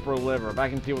want a cheaper liver, but I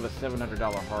can deal with a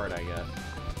 $700 heart, I guess.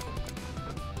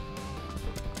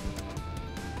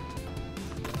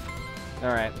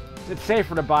 Alright. It's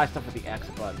safer to buy stuff with the X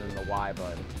button than the Y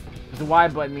button. Because the Y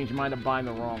button means you might have buying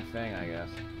the wrong thing, I guess.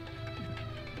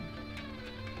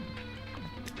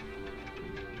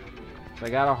 So I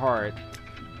got a heart.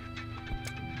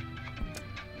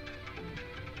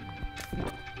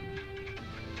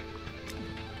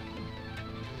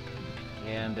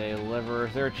 And a liver.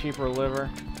 Is there a cheaper liver?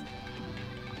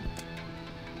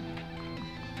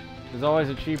 There's always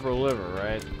a cheaper liver,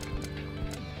 right?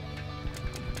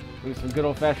 Need some good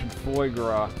old-fashioned foie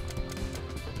gras.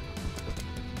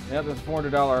 Yep, that's a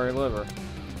 $400 liver.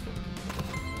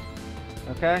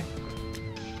 Okay.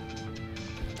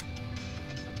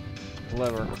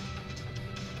 Liver.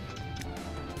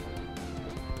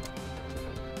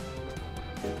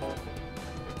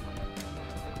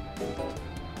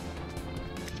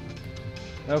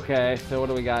 Okay, so what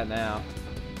do we got now?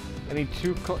 I need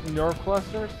 2 nerve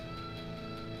clusters?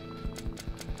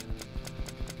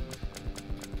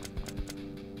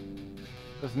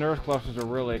 Those nerve clusters are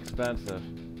really expensive.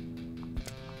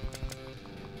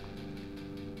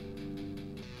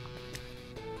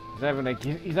 He's not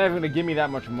even gonna give me that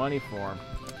much money for them.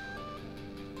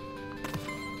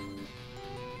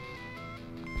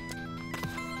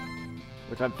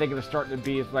 which I'm thinking is starting to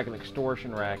be like an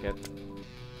extortion racket.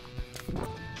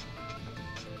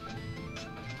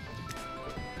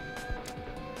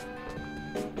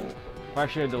 I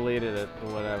should have deleted it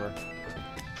or whatever.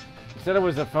 He said it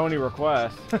was a phony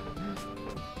request.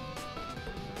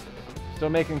 Still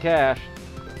making cash.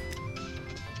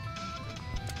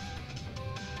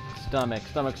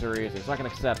 Stomachs are easy, so I can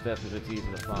accept this because it's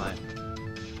easy to find.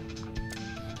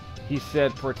 He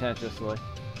said portentously.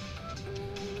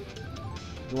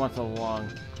 He wants a lung.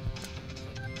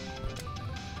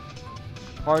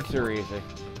 Hearts are easy.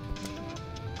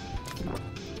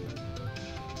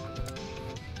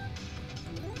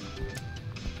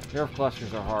 Nerve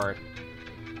clusters are hard.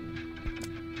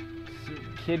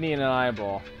 Kidney and an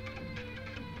eyeball.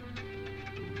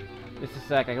 Just a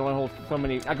sec, I can only hold so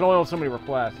many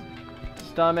requests.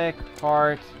 Stomach,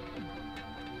 heart,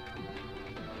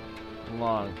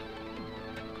 lung.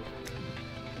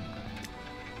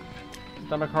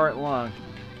 Stomach, heart, lung.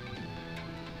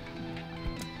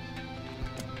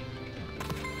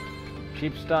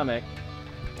 Cheap stomach.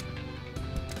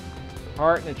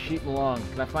 Heart and a cheap lung.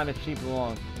 Can I find a cheap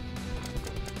lung?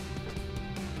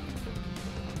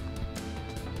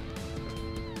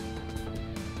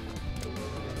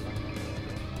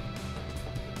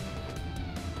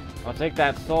 I'll take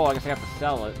that soul. I guess I have to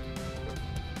sell it.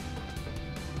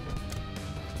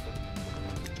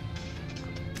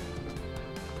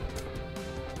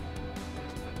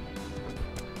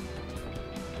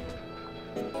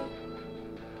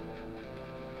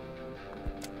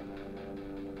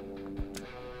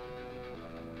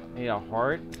 Need a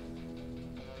heart?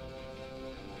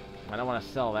 I don't want to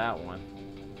sell that one.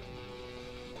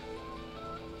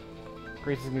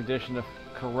 Increases condition of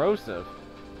corrosive.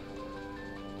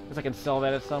 Guess I can sell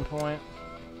that at some point.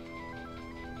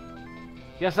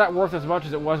 Guess not worth as much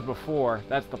as it was before.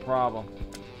 That's the problem.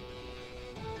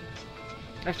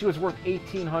 Actually, it was worth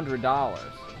 $1,800.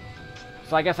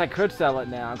 So I guess I could sell it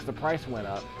now because the price went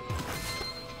up.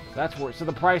 That's worth. So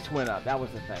the price went up. That was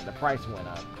the thing. The price went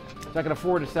up. So I can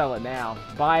afford to sell it now.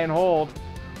 Buy and hold.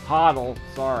 Hodl.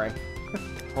 Sorry.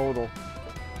 Hodl.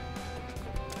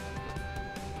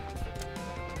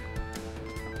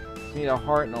 Need a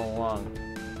heart and a lung.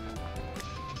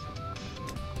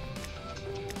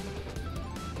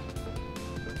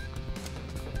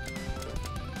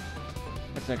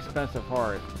 It's an expensive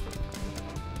heart.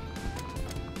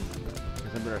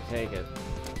 I better take it.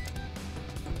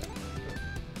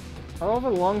 Are all the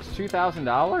lungs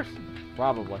 $2,000?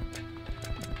 Probably.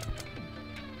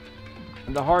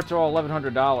 And the hearts are all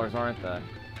 $1,100, aren't they?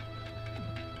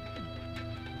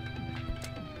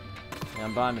 Yeah,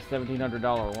 I'm buying the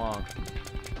 $1,700 lung.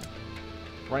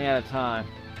 Running out of time.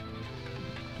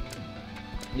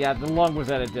 Yeah, the lung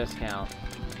was at a discount.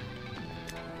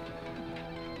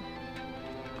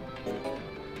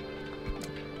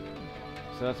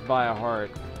 So let's buy a heart.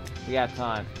 We got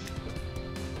time.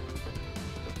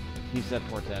 He said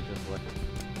portentously.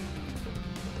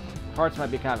 Hearts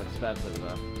might be kind of expensive,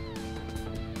 though.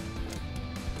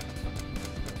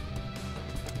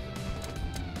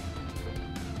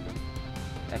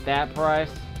 At that price,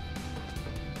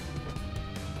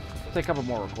 let's take a couple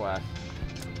more requests.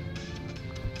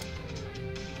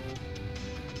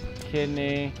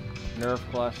 Kidney, nerve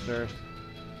clusters,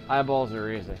 eyeballs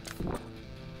are easy.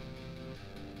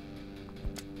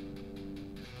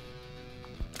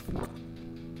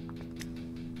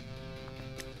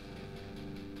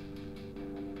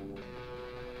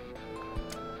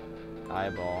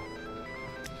 Eyeball.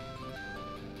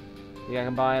 You think I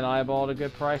can buy an eyeball at a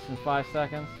good price in 5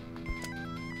 seconds?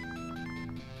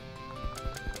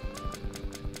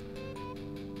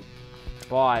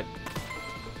 Bought.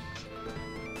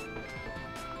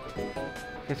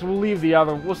 Okay, so we'll leave the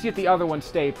other. We'll see if the other ones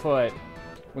stay put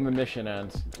when the mission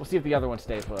ends. We'll see if the other ones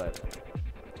stay put.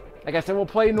 Like I said, we'll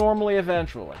play normally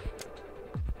eventually.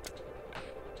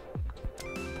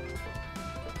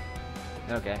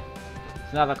 Okay.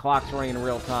 So now the clock's running in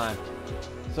real time.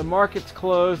 So market's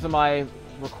closed and my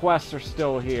requests are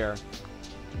still here.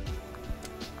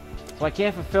 So I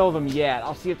can't fulfill them yet.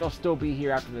 I'll see if they'll still be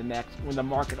here after the next, when the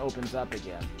market opens up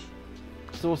again.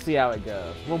 So we'll see how it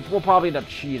goes. We'll probably end up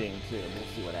cheating too. We'll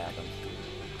see what happens.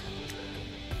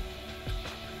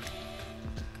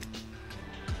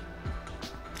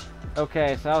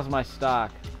 Okay, so how's my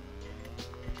stock?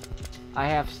 I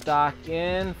have stock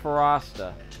in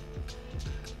Ferrasta,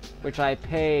 which I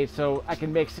paid, so I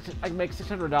can make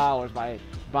 $600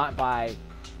 by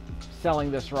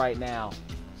selling this right now.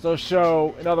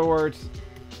 So in other words,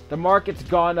 the market's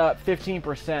gone up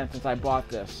 15% since I bought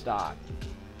this stock.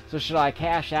 So should I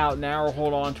cash out now or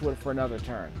hold on to it for another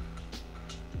turn?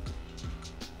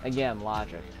 Again,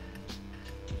 logic.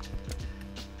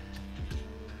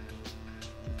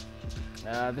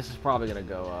 This is probably gonna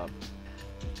go up.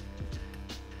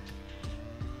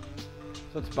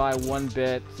 So let's buy 1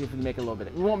 bit, see if we can make a little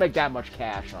bit. We won't make that much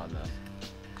cash on this.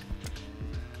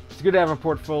 It's good to have a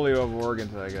portfolio of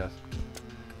organs, I guess.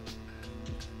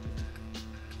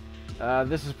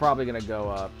 This is probably gonna go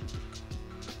up.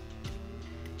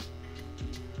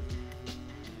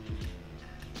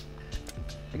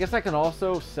 I guess I can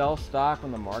also sell stock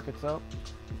when the market's up.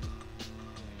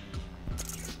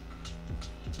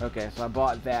 Okay, so I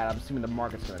bought that. I'm assuming the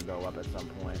market's gonna go up at some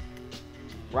point.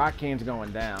 Rock Cane's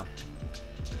going down.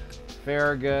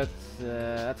 Farragut's,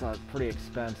 that's pretty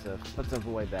expensive. Let's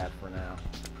avoid that for now.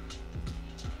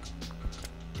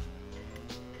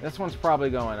 This one's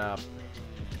probably going up.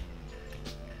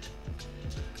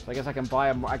 So I guess I can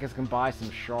buy I can buy some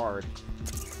shard.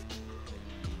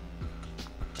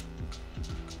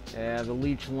 Yeah, the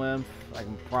leech lymph, I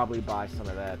can probably buy some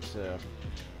of that too.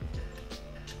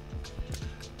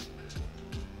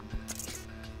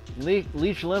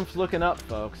 Leech lymph's looking up,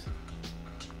 folks.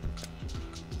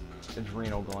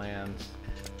 Adrenal glands.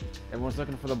 Everyone's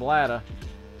looking for the bladder.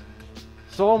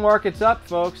 Soul market's up,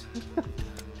 folks.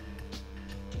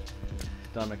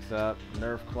 Stomach's up.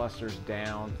 Nerve clusters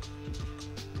down.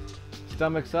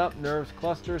 Stomach's up. Nerves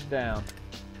clusters down.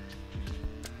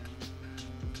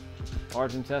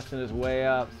 Large intestine is way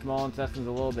up. Small intestine's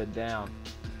a little bit down.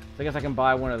 So I guess I can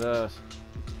buy one of those.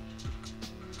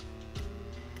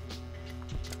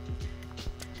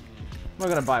 I'm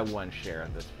gonna buy 1 share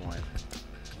at this point.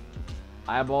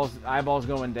 Eyeballs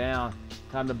going down.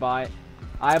 Time to buy.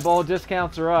 Eyeball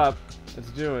discounts are up. Let's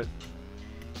do it.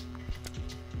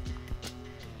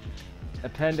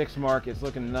 Appendix market's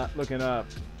looking up.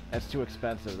 That's too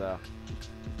expensive though.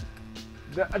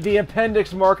 The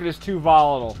appendix market is too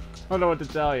volatile. I don't know what to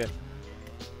tell you.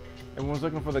 Everyone's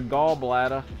looking for the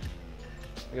gallbladder.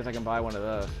 I guess I can buy one of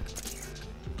those.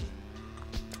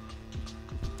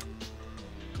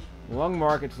 Lung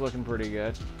market's looking pretty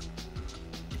good.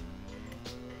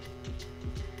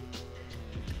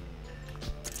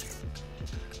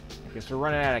 Okay, so we're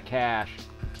running out of cash.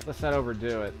 Let's not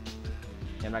overdo it.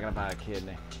 Yeah, I'm not gonna buy a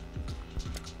kidney.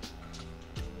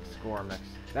 Score mix.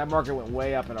 That market went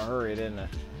way up in a hurry, didn't it?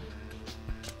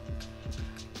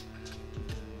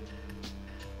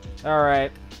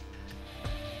 Alright.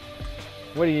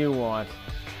 What do you want?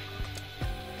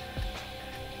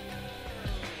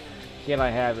 Can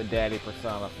I have a daddy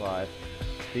personified?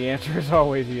 The answer is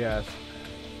always yes.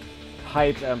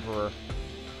 Hype Emperor.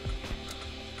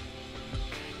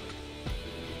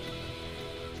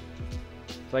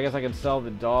 So I guess I can sell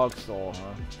the dog soul,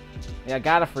 huh? Yeah, I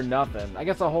got it for nothing. I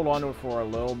guess I'll hold on to it for a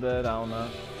little bit. I don't know.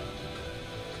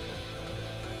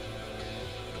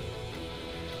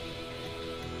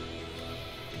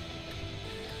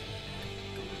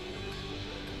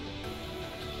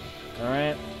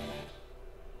 Alright.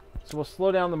 So we'll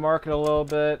slow down the market a little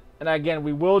bit. And again,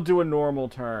 we will do a normal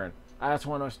turn. I just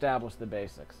want to establish the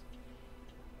basics.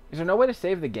 Is there no way to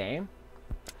save the game?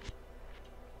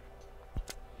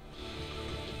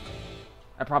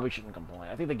 I probably shouldn't complain.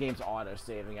 I think the game's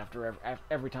auto-saving after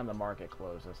every time the market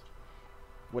closes.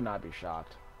 Would not be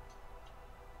shocked.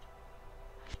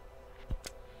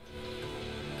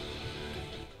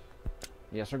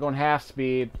 Yes, we're going half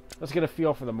speed. Let's get a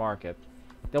feel for the market.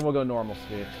 Then we'll go normal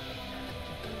speed.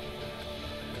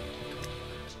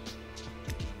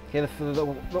 Okay, the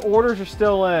orders are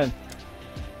still in.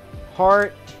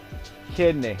 Heart,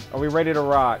 kidney. Are we ready to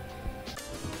rock?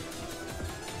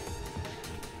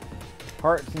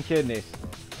 Hearts and kidneys.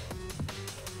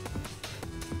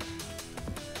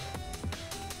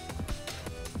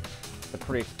 It's a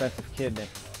pretty expensive kidney.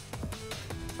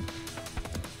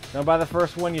 Don't buy the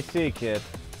first one you see, kid.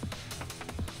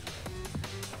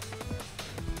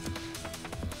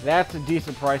 That's a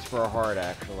decent price for a heart,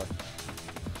 actually.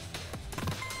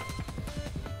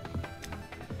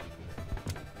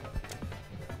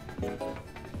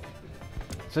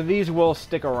 So these will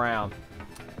stick around.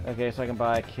 Okay, so I can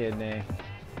buy a kidney.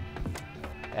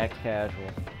 Act casual.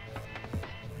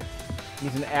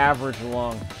 He's an average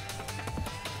lung.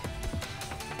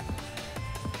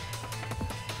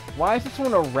 Why is this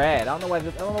one a red? I don't know why. I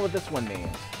don't know what this one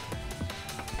means.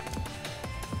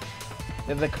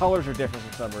 The colors are different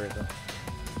for some reason.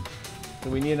 So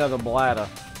we need another bladder.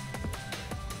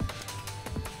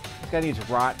 This guy needs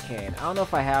rot cane. I don't know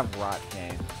if I have rot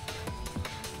cane.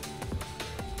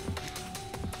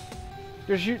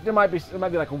 There might be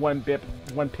like one pip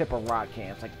of rot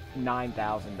cane. It's like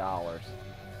 $9,000.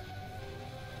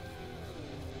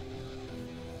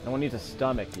 No one needs a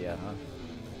stomach yet, huh?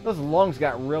 Those lungs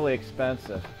got really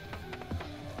expensive.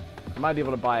 I might be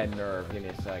able to buy a nerve. Give me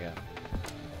a second.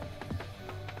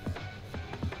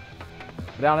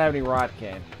 But I don't have any rot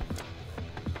cane.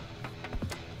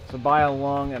 So buy a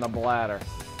lung and a bladder.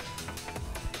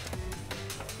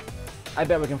 I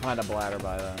bet we can find a bladder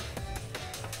by then.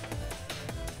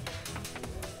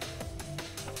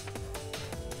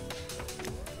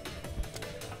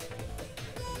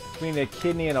 We need a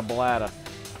kidney and a bladder.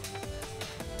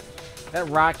 That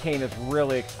rot cane is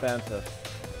really expensive.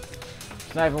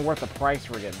 It's not even worth the price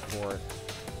we're getting for it.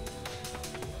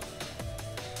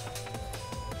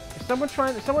 Is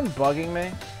someone bugging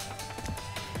me?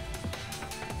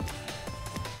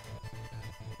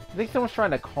 I think someone's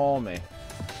trying to call me.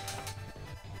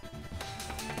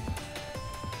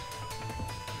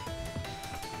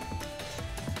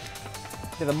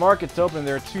 Okay, the market's open.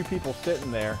 There are 2 people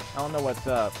sitting there. I don't know what's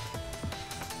up.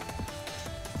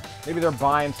 Maybe they're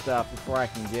buying stuff before I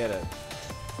can get it.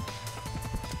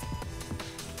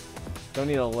 Don't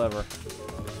need a liver.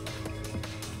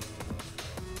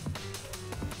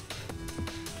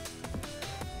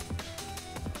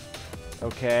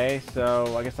 Okay,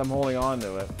 so I guess I'm holding on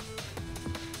to it.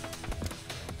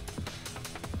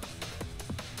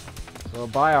 So I'll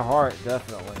buy a heart,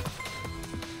 definitely.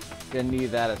 Gonna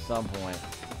need that at some point.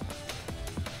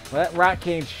 Well, that rat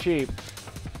cane's cheap.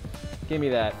 Give me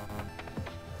that.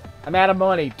 I'm out of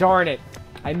money. Darn it.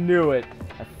 I knew it.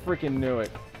 I freaking knew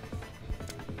it.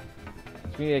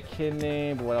 So we need a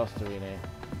kidney, but what else do we need?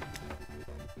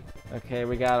 Okay,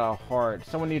 we got a heart.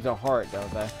 Someone needs a heart,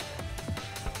 don't they?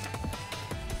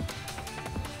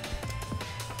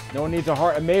 No one needs a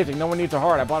heart. Amazing. No one needs a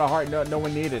heart. I bought a heart. No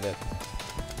one needed it.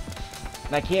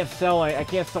 And I can't sell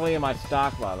any of my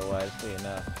stock, by the way, just so you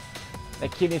know.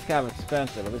 That kidney's kind of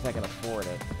expensive. At least I can afford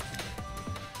it.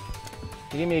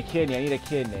 Give me a kidney. I need a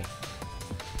kidney.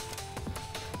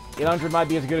 800 might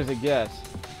be as good as it gets.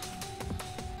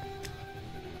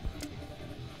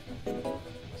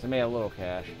 So I made a little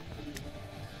cash.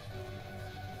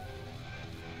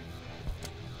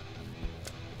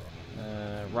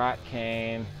 Rot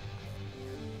cane.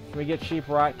 Can we get cheap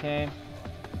rot cane?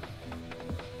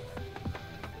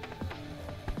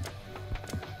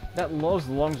 Those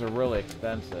lungs are really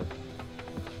expensive.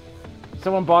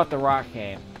 Someone bought the rot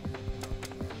cane.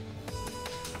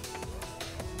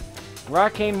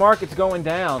 Rot cane market's going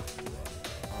down.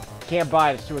 Can't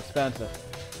buy it, it's too expensive.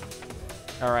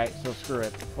 Alright, so screw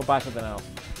it. We'll buy something else.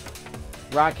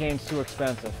 Rot cane's too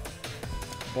expensive.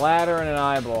 Bladder and an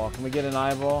eyeball. Can we get an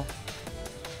eyeball?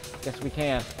 Yes, we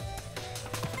can.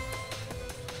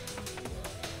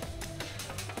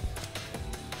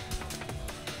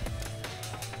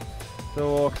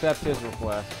 So we'll accept his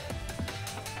request.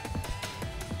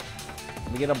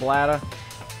 Can we get a bladder?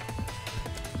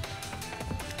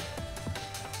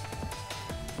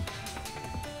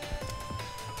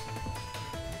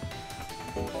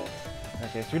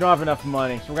 Okay, so we don't have enough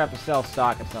money, so we're gonna have to sell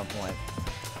stock at some point.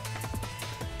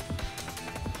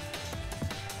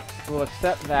 So we'll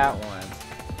accept that one.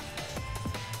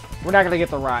 We're not gonna get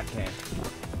the rot cane.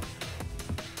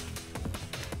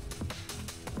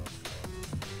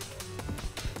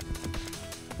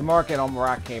 The market on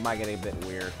rock cane might get a bit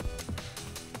weird.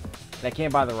 And I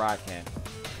can't buy the rock cane.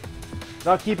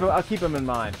 But I'll keep him in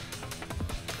mind.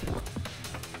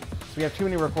 So we have too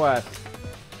many requests.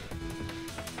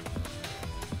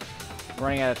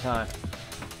 Running out of time.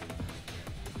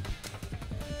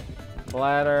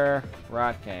 Bladder,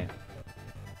 rot cane.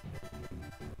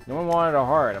 No one wanted a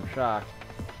heart. I'm shocked.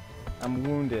 I'm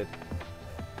wounded.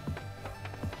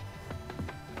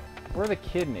 Where are the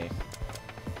kidneys?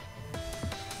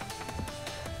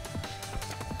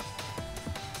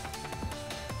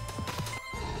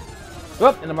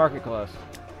 Whoop! And the market closed. So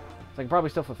I can probably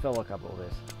still fulfill a couple of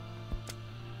these.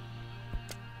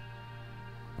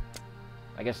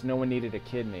 I guess no one needed a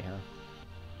kidney, huh?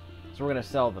 So we're gonna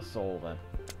sell the soul then.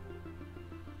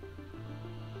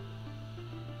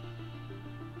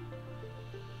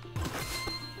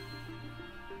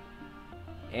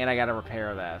 And I gotta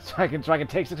repair that, so I can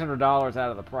take $600 out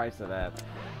of the price of that.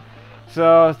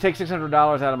 So let's take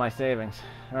 $600 out of my savings.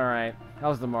 All right,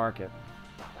 how's the market?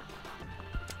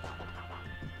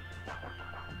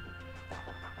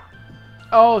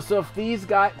 Oh, so if these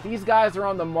guys are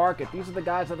on the market, these are the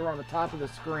guys that are on the top of the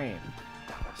screen.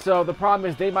 So the problem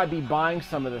is they might be buying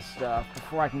some of this stuff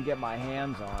before I can get my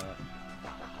hands on it.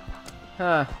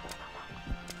 Huh.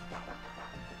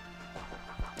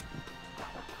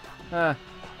 Huh.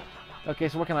 Okay,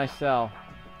 so what can I sell?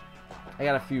 I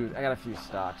got a few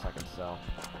stocks I can sell.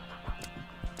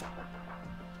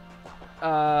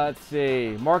 Let's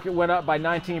see. Market went up by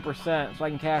 19%, so I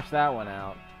can cash that one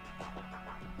out.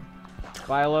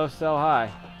 Buy low, sell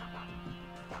high.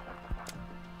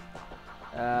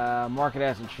 Market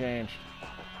hasn't changed.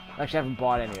 Actually, I haven't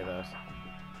bought any of those.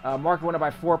 Market went up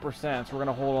by 4%, so we're going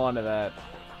to hold on to that.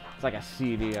 It's like a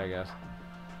CD, I guess.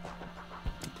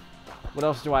 What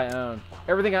else do I own?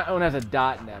 Everything I own has a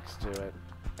dot next to it.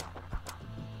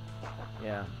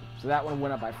 Yeah. So that one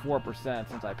went up by 4%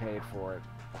 since I paid for it.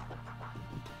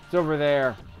 It's over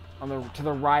there, on the to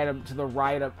the right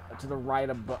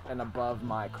and above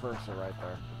my cursor right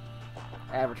there.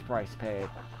 Average price paid.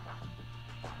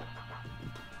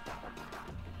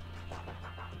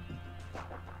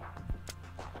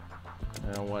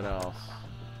 And what else?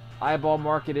 Eyeball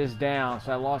market is down,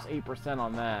 so I lost 8%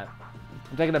 on that.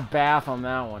 I'm taking a bath on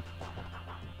that one.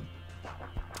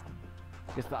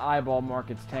 Guess the eyeball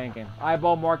market's tanking.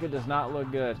 Eyeball market does not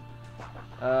look good.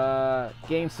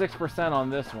 Gained 6% on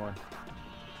this one.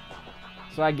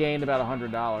 So I gained about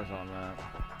 $100 on that.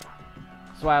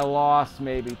 So I lost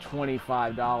maybe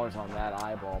 $25 on that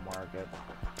eyeball market.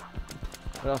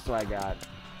 What else do I got?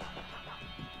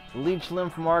 Leech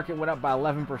lymph market went up by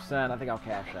 11%. I think I'll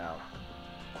cash out.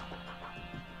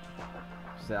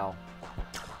 Sell.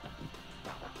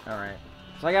 Alright.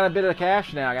 So I got a bit of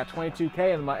cash now. I got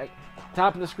 22K in my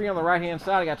top of the screen on the right hand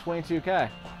side. I got 22K.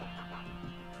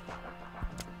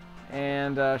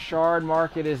 And shard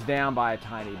market is down by a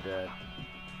tiny bit.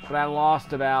 But I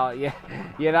lost about, yeah,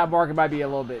 that market might be a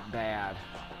little bit bad.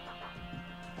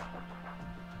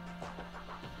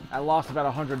 I lost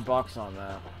about $100 on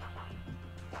that.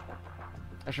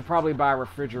 I should probably buy a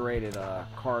refrigerated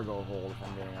cargo hold, if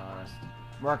I'm being honest.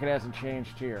 Market hasn't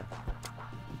changed here.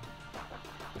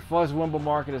 The Fuzz Wimble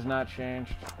market has not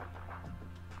changed.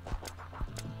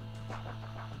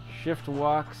 Shift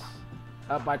Wux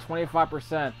up by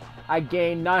 25%. I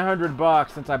gained $900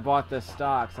 since I bought this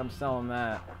stock, so I'm selling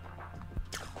that.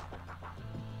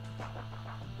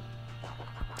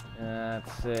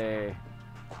 Let's see.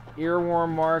 Earworm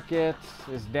market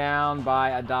is down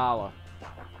by $1.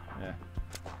 Yeah,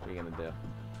 what are you gonna do?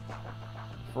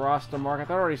 Frosta market, I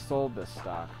thought I already sold this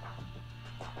stock.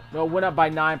 No, it went up by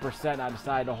 9% and I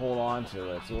decided to hold on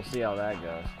to it, so we'll see how that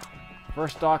goes.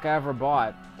 First stock I ever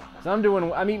bought. So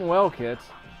I'm eating well, kids.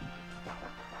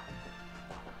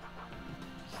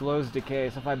 Slows decay.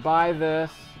 So if I buy this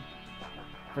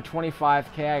for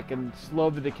 25K, I can slow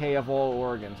the decay of all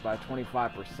organs by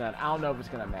 25%. I don't know if it's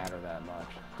going to matter that much.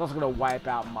 It's also going to wipe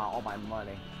out all my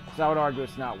money. So I would argue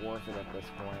it's not worth it at this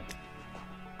point.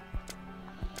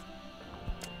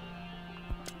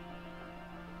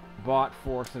 Bought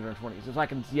for 620. So I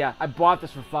can, yeah, I bought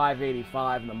this for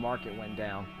 585 and the market went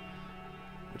down,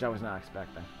 which I was not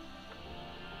expecting.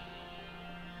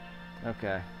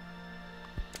 Okay.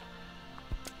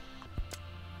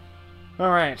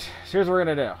 All right. So here's what we're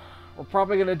gonna do. We're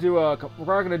probably gonna do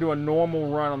a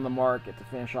normal run on the market to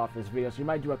finish off this video. So you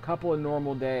might do a couple of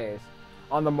normal days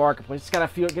on the marketplace. Just gotta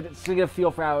get a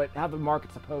feel for how the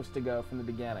market's supposed to go from the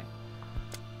beginning.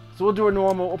 So we'll do a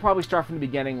normal. We'll probably start from the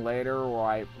beginning later, or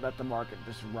I let the market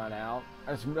just run out.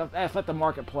 I just let the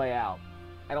market play out.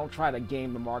 I don't try to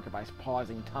game the market by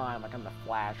pausing time like I'm the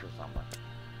Flash or something.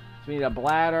 So we need a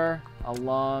bladder, a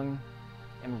lung,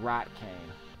 and rat cane.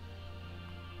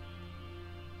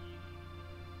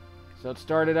 So let's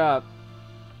start it up.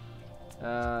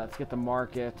 Let's get the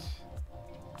market.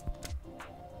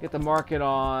 Get the market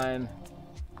on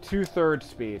 2/3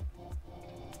 speed.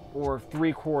 Or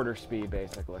 3/4 speed,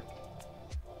 basically.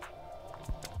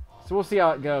 So we'll see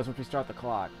how it goes once we start the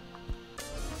clock.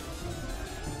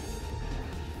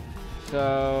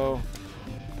 So,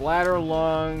 bladder,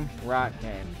 lung, rat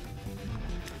cane.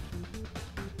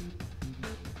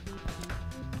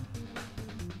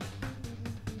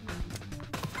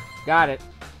 Got it.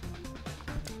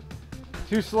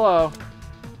 Too slow.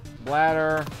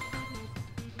 Bladder.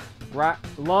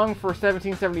 Lung for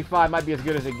 1775 might be as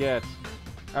good as it gets.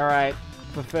 Alright.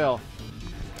 Fulfill.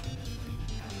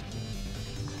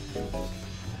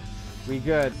 We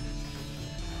good.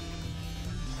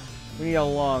 We need a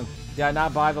lung. Did I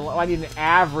not buy the lung? Oh, I need an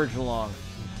average lung.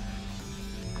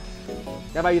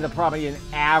 That might be the problem. I need an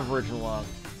average lung.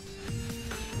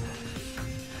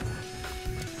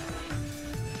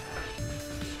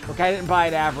 Okay, I didn't buy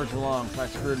an average lung, so I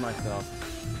screwed myself.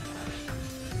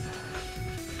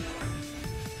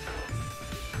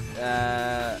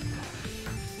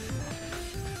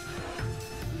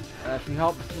 If you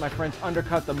help my friends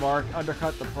undercut the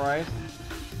price.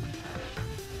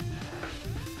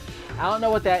 I don't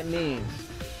know what that means.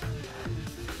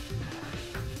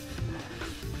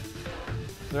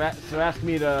 So ask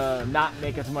me to not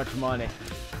make as much money.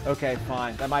 Okay,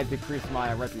 fine. That might decrease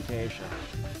my reputation.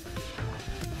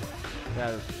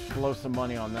 Gotta blow some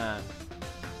money on that.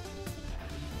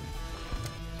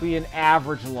 Be an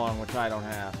average lung, which I don't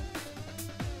have.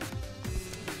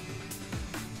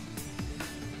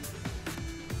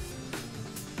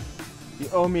 You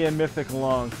owe me a mythic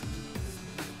lung.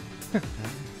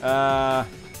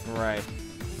 Right.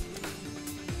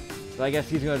 So I guess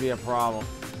he's gonna be a problem.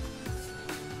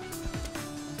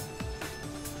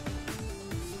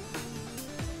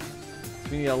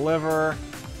 We need a liver,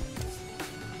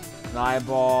 an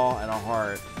eyeball, and a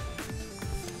heart.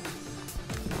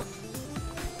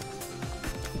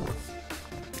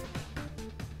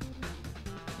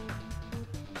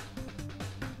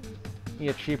 Need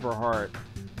a cheaper heart.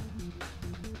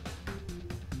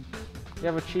 You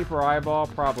have a cheaper eyeball?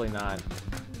 Probably not.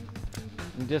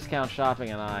 And discount shopping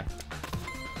an eye.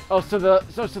 Oh, so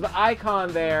the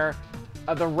icon there,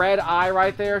 the red eye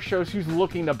right there, shows who's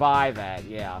looking to buy that.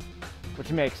 Yeah, which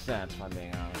makes sense if I'm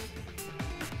being honest.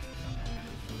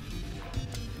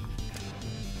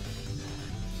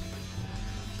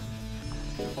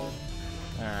 All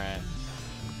right.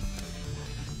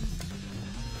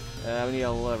 We need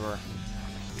a liver.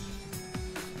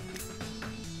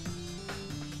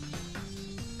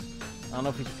 I don't know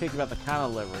if he's picky about the kind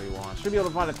of liver he wants. Should be able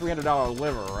to find a $300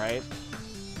 liver, right?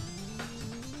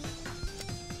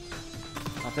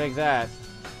 I'll take that.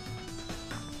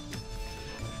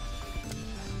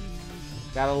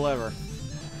 Got a liver.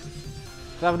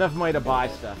 So I have enough money to buy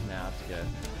stuff now. That's good.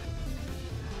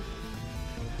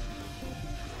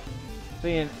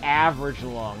 See, an average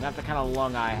lung. Not the kind of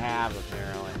lung I have,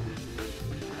 apparently.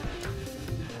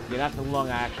 Yeah, not the lung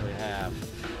I actually have.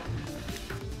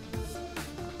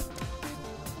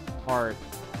 Heart.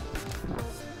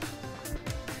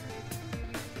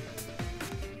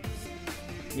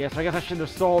 Yes, I guess I should have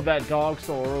sold that dog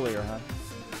soul earlier, huh?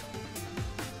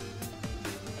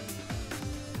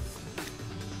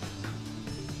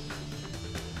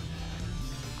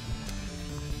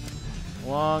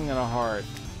 Lung and a heart.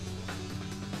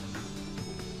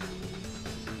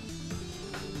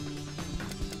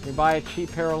 Can we buy a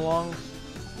cheap pair of lungs?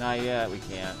 Not yet, we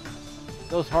can't.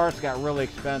 Those hearts got really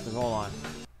expensive. Hold on.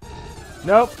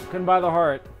 Nope, couldn't buy the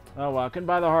heart. Oh well, couldn't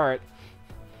buy the heart.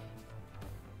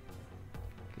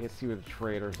 Let's see where the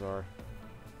traders are.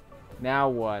 Now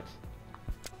what?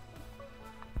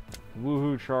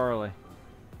 Woohoo, Charlie.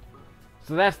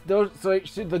 So that's those. So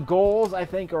the goals, I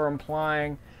think, are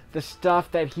implying the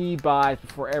stuff that he buys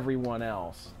before everyone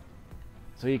else.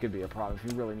 So he could be a problem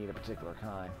if you really need a particular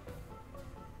kind.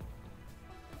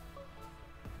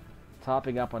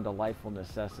 Topping up on delightful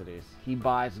necessities. He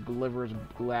buys livers,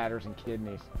 bladders, and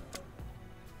kidneys.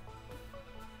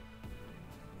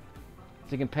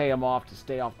 So you can pay him off to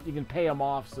stay off. You can pay him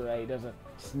off so that he doesn't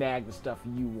snag the stuff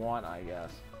you want, I guess.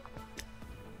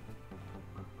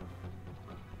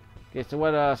 Okay, so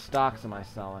what stocks am I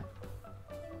selling?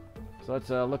 So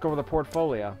let's look over the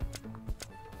portfolio.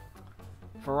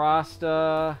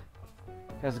 Ferrasta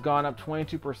has gone up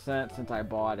 22% since I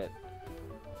bought it.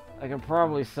 I can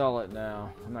probably sell it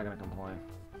now. I'm not going to complain.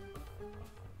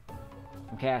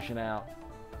 I'm cashing out.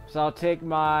 So I'll take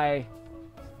my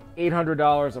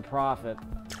 $800 of profit.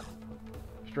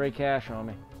 Straight cash on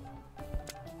me.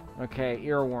 Okay,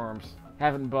 earworms.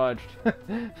 Haven't budged.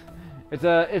 It's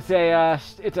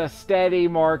a steady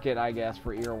market, I guess,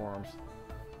 for earworms.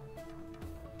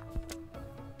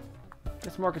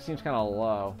 This market seems kind of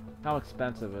low. How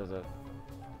expensive is it?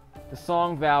 The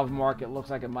song valve market looks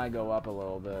like it might go up a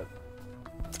little bit.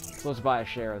 So let's buy a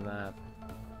share in that.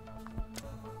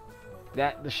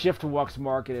 The Shiftwux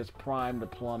market is primed to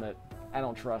plummet. I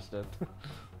don't trust it.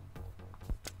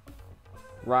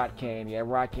 Rotcane, yeah,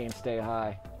 Rotcane stay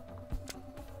high.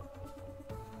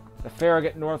 The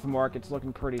Farragut North market's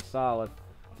looking pretty solid.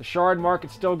 The Shard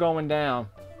market's still going down.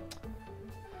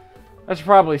 I should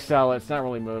probably sell it. It's not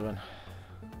really moving.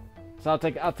 So I'll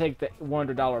take the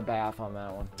 $100 bath on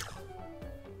that one.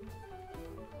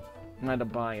 I might end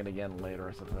up buying it again later,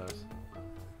 I suppose.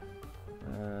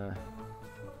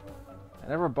 I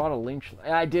never bought a leech.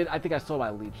 I did. I think I sold my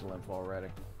leech lymph already.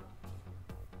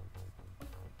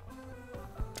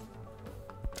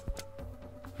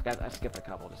 I skipped a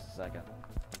couple. Just a second.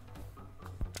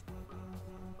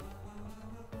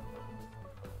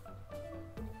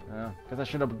 Because I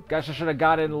should have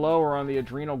got in lower on the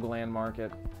adrenal gland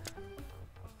market.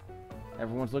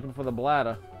 Everyone's looking for the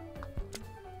bladder.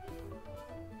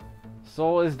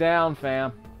 Soul is down,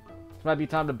 fam. This might be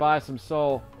time to buy some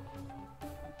soul.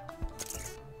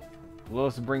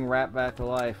 Lois to bring Rat back to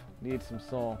life. Need some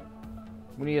soul.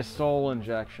 We need a soul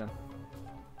injection.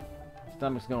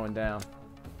 Stomach's going down.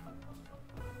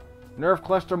 Nerve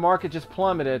cluster market just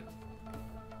plummeted.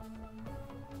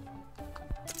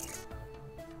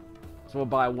 So we'll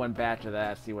buy one batch of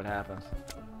that, see what happens.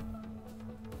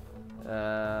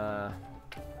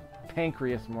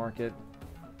 Pancreas market.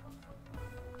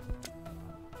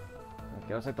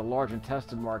 Okay, looks like the large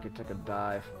intestine market took a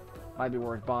dive. Might be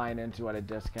worth buying into at a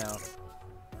discount.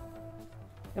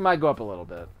 It might go up a little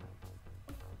bit.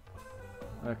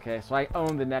 Okay, so I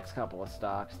own the next couple of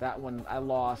stocks. That one, I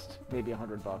lost maybe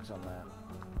 $100 on that.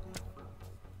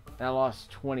 And I lost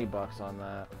 20 bucks on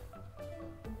that.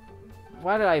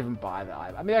 Why did I even buy the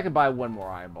eyeball? I mean, I could buy one more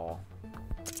eyeball.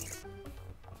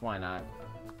 Why not?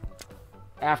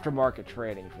 Aftermarket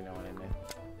trading, if you know what I mean.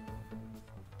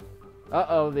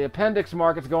 Uh-oh, the appendix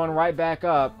market's going right back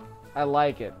up. I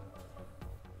like it.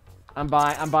 I'm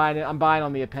buying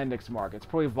on the appendix market. It's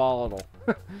pretty volatile.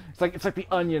 it's like the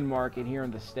onion market here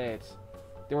in the States.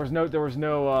 There was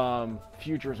no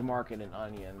futures market in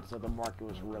onion, so the market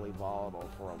was really volatile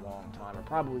for a long time. It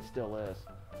probably still is.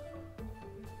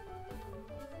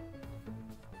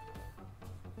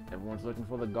 Everyone's looking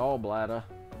for the gallbladder.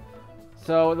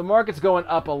 So the market's going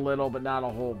up a little, but not a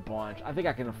whole bunch. I think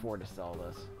I can afford to sell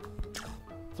this.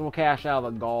 So we'll cash out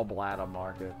of the gallbladder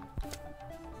market.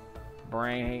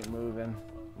 Brain ain't moving.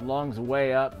 Lungs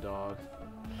way up, dog.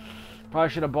 Probably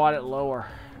should have bought it lower.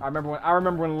 I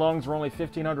remember when lungs were only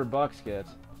 1,500 bucks, kids.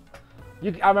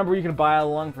 I remember you can buy a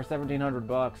lung for 1,700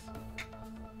 bucks.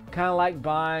 Kind of like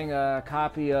buying a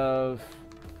copy of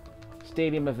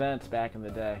Stadium Events back in the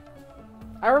day.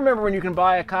 I remember when you can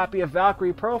buy a copy of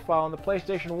Valkyrie Profile on the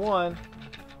PlayStation 1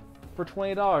 for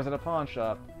 $20 at a pawn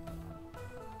shop.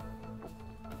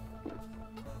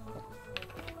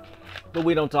 But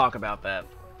we don't talk about that.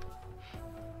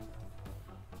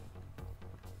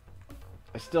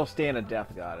 I still stand a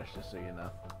Death Goddess, just so you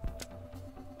know.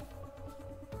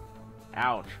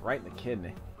 Ouch, right in the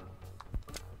kidney.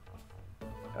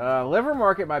 Liver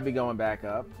market might be going back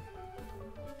up.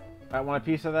 Might want a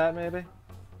piece of that, maybe?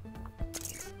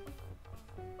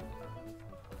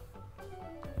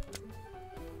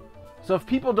 So if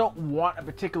people don't want a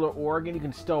particular organ, you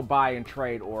can still buy and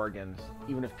trade organs,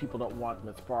 even if people don't want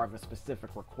them as part of a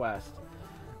specific request.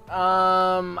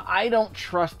 I don't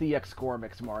trust the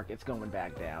X-Gormix market. It's going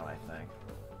back down, I think.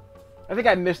 I think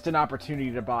I missed an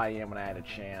opportunity to buy in when I had a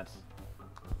chance.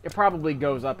 It probably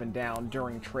goes up and down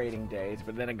during trading days,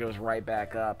 but then it goes right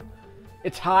back up.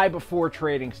 It's high before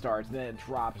trading starts, and then it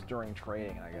drops during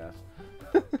trading, I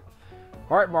guess.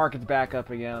 Heart market's back up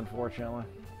again, unfortunately.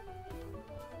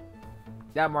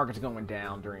 That market's going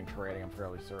down during trading, I'm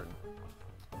fairly certain.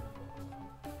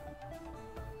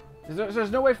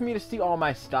 There's no way for me to see all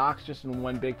my stocks just in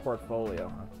one big portfolio.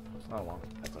 Oh well,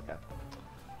 that's okay.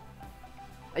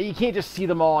 You can't just see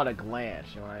them all at a glance,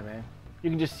 you know what I mean?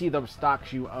 You can just see the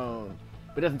stocks you own,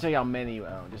 but it doesn't tell you how many you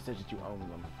own, it just says that you own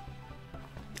them.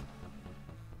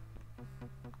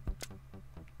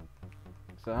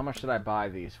 So how much should I buy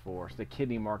these for? So the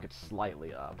kidney market's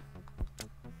slightly up.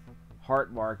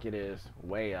 Heart market is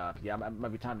way up. Yeah, it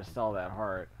might be time to sell that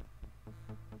heart.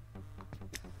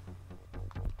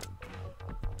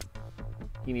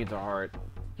 He needs a heart.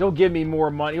 He'll give me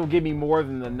more money. He'll give me more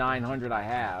than the 900 I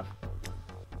have.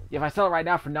 If I sell it right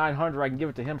now for 900, I can give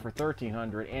it to him for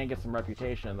 1,300 and get some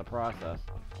reputation in the process.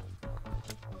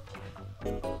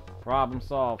 Problem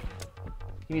solved.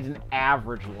 He needs an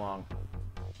average lung.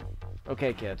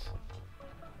 Okay, kids.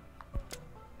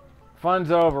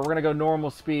 Fun's over. We're gonna go normal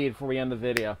speed before we end the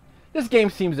video. This game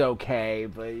seems okay,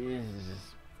 but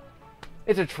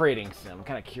it's a trading sim. I'm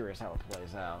kind of curious how it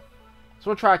plays out. So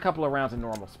we'll try a couple of rounds of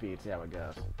normal speed, see how it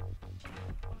goes.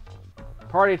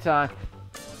 Party time.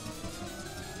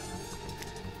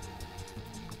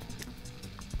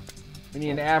 We need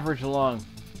an average lung.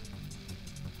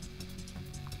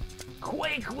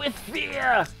 Quake with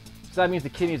fear! So that means the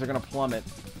kidneys are gonna plummet.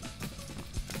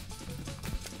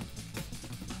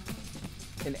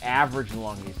 An average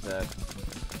lung, he said.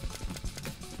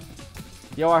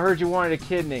 Yo, I heard you wanted a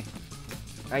kidney.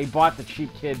 I bought the cheap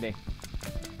kidney.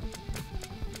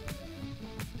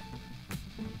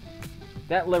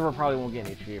 That liver probably won't get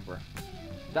any cheaper.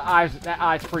 That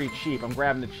eye's pretty cheap. I'm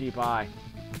grabbing the cheap eye.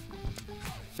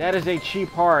 That is a cheap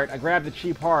heart. I grabbed the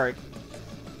cheap heart.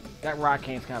 That rock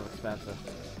cane's kind of expensive.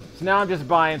 So now I'm just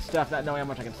buying stuff not knowing how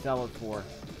much I can sell it for.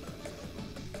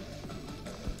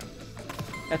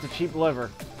 That's a cheap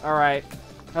liver. Alright.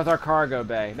 How's our cargo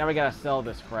bay? Now we gotta sell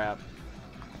this crap.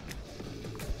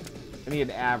 We need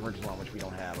an average one, which we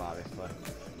don't have, obviously.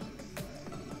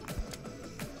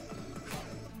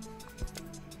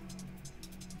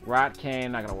 Rot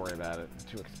cane, not gonna worry about it. It's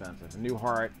too expensive. A new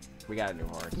heart. We got a new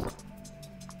heart.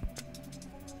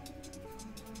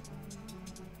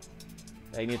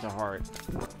 He needs a heart.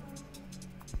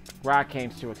 Rot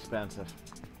cane's too expensive.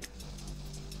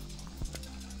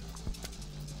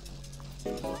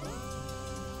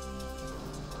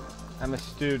 I'm a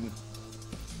student.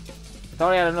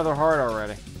 Thought I had another heart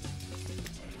already. I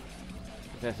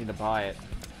just need to buy it.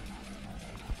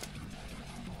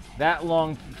 That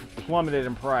long plummeted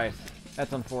in price.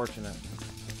 That's unfortunate.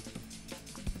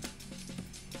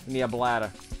 Give me a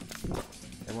bladder.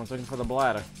 Everyone's looking for the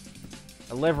bladder.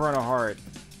 A liver and a heart.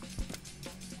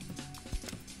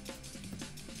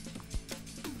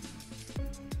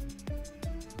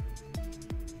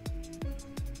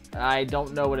 I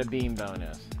don't know what a beam bone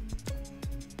is.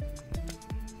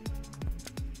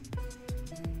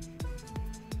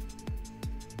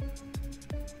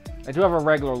 I do have a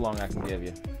regular lung I can give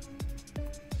you.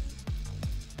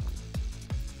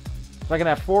 So I can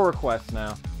have 4 requests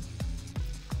now.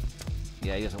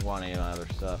 Yeah, he doesn't want any other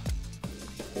stuff.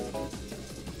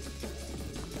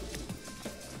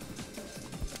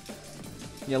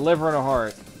 Yeah, liver and a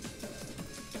heart.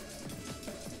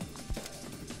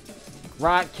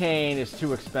 Rot cane is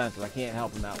too expensive. I can't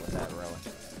help him out with that, really.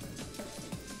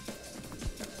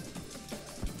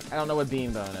 I don't know what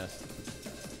beam bone is.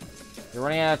 You're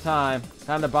running out of time.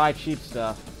 Time to buy cheap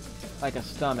stuff. Like a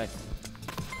stomach.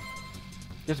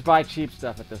 Just buy cheap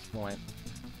stuff at this point.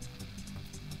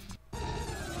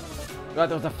 God,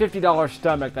 there was a $50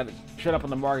 stomach that showed up on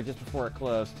the market just before it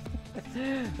closed.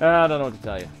 I don't know what to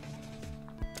tell you.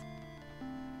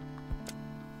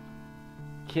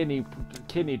 Kidney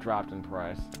dropped in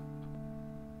price.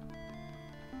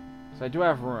 So I do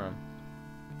have room.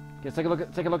 Let's take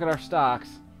a look at our stocks.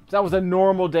 So that was a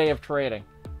normal day of trading.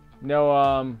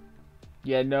 No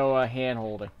hand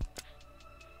holding.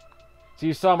 So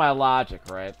you saw my logic,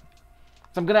 right?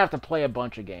 So I'm gonna have to play a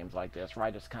bunch of games like this, where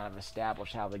I just kind of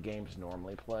establish how the game's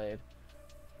normally played.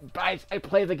 But I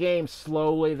play the game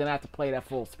slowly, then I have to play it at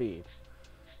full speed.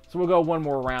 So we'll go one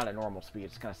more round at normal speed,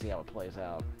 just kind of see how it plays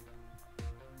out.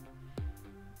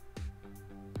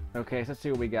 Okay, so let's see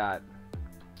what we got.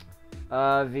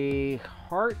 The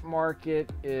heart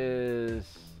market is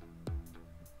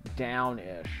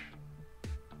down-ish.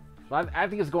 So I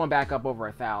think it's going back up over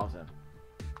 1,000.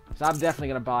 So I'm definitely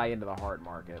going to buy into the heart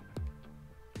market.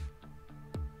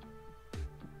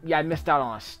 Yeah, I missed out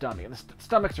on a stomach. The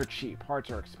stomachs are cheap.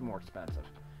 Hearts are more expensive.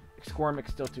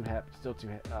 Squirmic's still too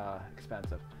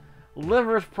expensive.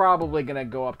 Liver's probably going to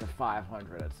go up to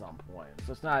 500 at some point.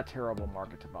 So it's not a terrible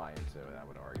market to buy into, I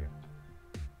would argue.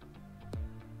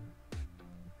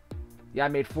 Yeah, I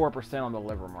made 4% on the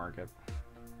liver market.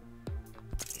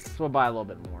 So we'll buy a little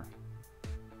bit more.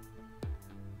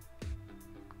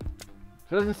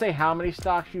 So it doesn't say how many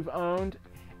stocks you've owned.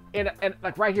 And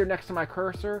like right here next to my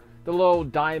cursor, the little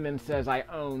diamond says I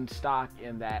own stock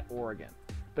in that organ.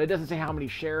 But it doesn't say how many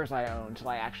shares I own until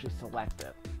I actually select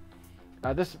it.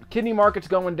 This kidney market's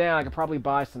going down. I could probably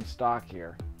buy some stock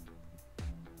here.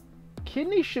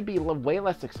 Kidney should be way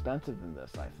less expensive than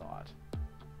this, I thought.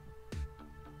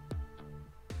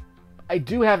 I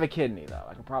do have a kidney, though.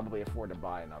 I can probably afford to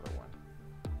buy another one.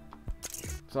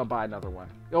 So I'll buy another one.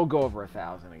 It'll go over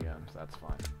 1,000 again, so that's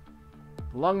fine.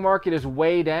 Lung market is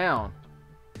way down.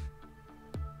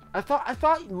 I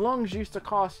thought lungs used to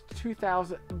cost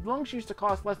 $2,000. Lungs used to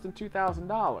cost less than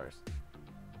 $2,000.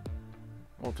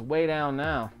 Well, it's way down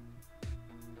now.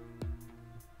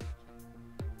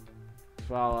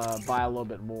 So I'll buy a little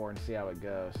bit more and see how it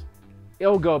goes.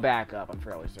 It'll go back up, I'm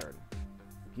fairly certain.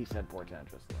 He said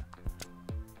portentously.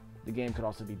 The game could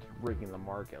also be rigging the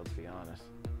market, let's be honest.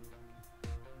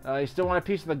 You still want a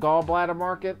piece of the gallbladder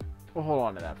market? We'll hold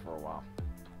on to that for a while.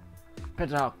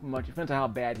 Depends on how much. Depends on how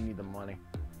bad you need the money.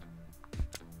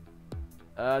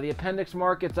 The appendix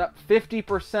market's up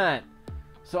 50%.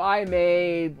 So I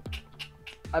made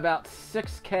about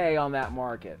 6K on that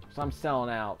market. So I'm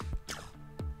selling out.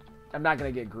 I'm not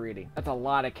gonna get greedy. That's a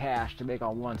lot of cash to make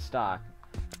on one stock.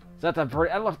 So that's a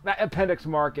pretty. That appendix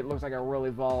market looks like a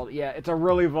really volatile. Yeah, it's a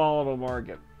really volatile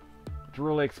market. It's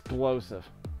really explosive.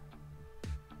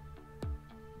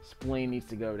 Spleen needs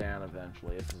to go down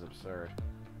eventually. This is absurd.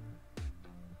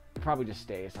 It probably just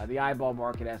stays. The eyeball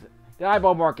market has it. The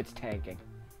eyeball market's tanking.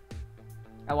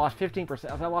 I lost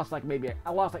 15%. I lost like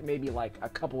maybe like a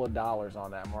couple of dollars on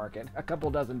that market. A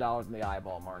couple dozen dollars in the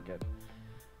eyeball market.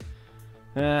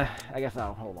 I guess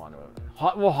I'll hold on to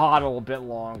it. We'll hodl a bit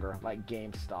longer, like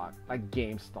GameStop,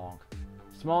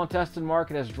 Small intestine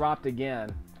market has dropped again.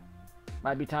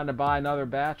 Might be time to buy another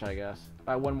batch, I guess.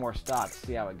 Buy one more stock,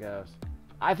 see how it goes.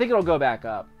 I think it'll go back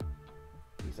up.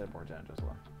 He said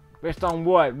portentously. Based on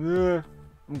what? I'm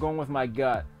going with my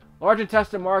gut. Large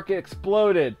intestine market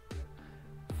exploded.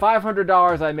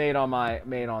 $500 I made on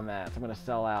that. So I'm gonna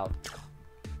sell out.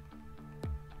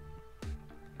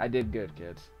 I did good,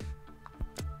 kids.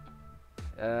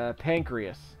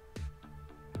 Pancreas.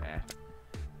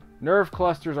 Nerve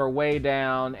clusters are way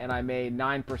down, and I made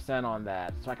 9% on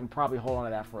that, so I can probably hold on to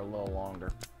that for a little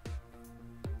longer.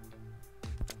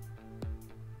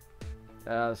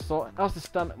 So how's the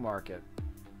stomach market?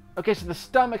 Okay, so the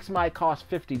stomachs might cost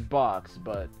 $50,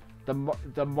 but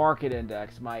the market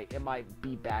index might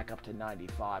be back up to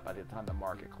 95 by the time the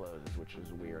market closes, which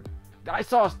is weird. I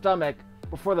saw a stomach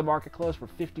before the market closed for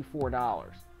 $54,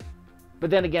 but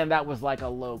then again, that was like a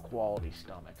low quality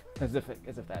stomach, as if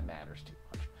that matters too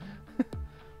much.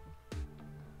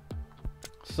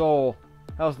 Soul,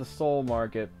 how's the soul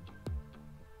market?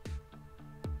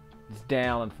 It's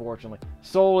down, unfortunately.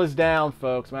 Soul is down,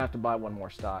 folks. I'm gonna have to buy one more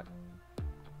stock.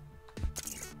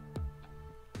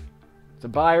 It's a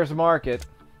buyer's market.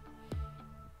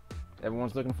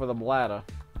 Everyone's looking for the bladder.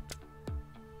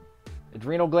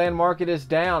 Adrenal gland market is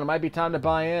down. It might be time to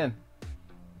buy in.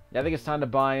 Yeah, I think it's time to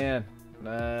buy in.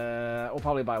 We'll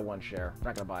probably buy one share. We're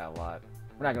not going to buy a lot.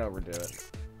 We're not going to overdo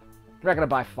it. We're not going to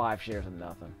buy 5 shares of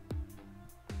nothing.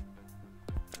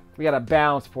 We got a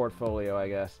balanced portfolio, I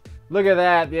guess. Look at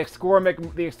that. The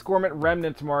excorment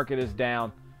remnants market is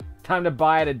down. Time to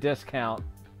buy at a discount.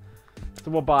 So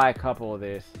we'll buy a couple of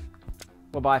these.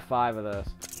 We'll buy 5 of those.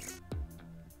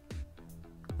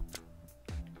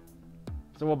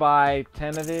 So we'll buy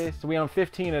 10 of these. So we own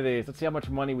 15 of these. Let's see how much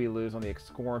money we lose on the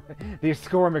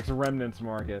excormix remnants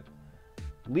market.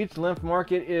 Leech lymph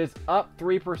market is up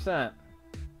 3%.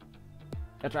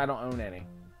 That's right, I don't own any.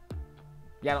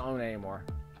 Yeah, I don't own any more.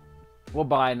 We'll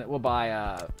buy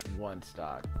one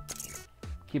stock.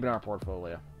 Keep it in our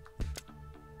portfolio.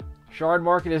 Shard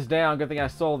market is down. Good thing I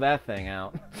sold that thing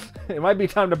out. It might be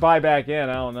time to buy back in.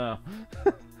 I don't know.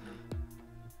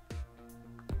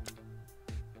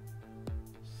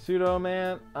 Pseudo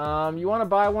man. You want to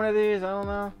buy one of these? I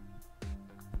don't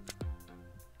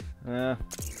know.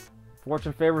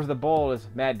 Fortune favors the bold, as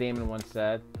Matt Damon once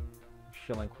said.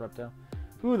 Shilling crypto.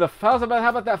 Ooh, how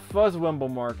about that Fuzzwimble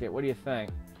market? What do you think?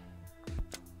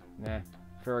 Nah,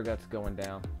 Farragut's going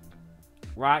down.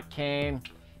 Rock cane.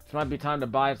 This might be time to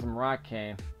buy some rock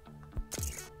cane.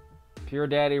 Pure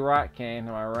Daddy rock cane,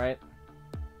 am I right?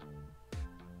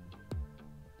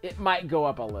 It might go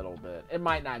up a little bit. It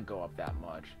might not go up that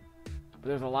much. But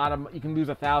there's a lot of... You can lose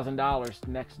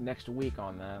 $1,000 next week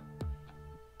on that.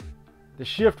 The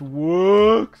shift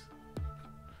works.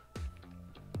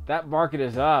 That market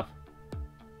is up.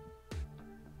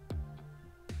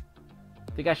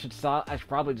 I think I should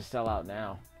probably just sell out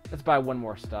now. Let's buy one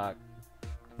more stock.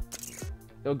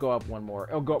 It'll go up one more.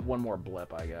 It'll go up one more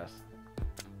blip, I guess.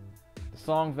 The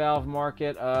song valve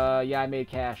market. Yeah, I made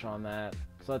cash on that.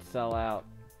 So let's sell out.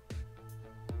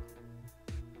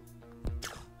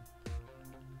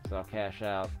 So I'll cash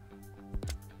out.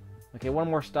 Okay, one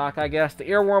more stock, I guess. The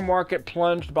earworm market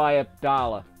plunged by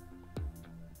 $1.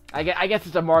 I guess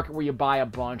it's a market where you buy a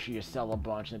bunch and you sell a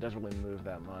bunch, and it doesn't really move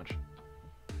that much.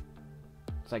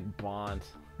 It's like bonds.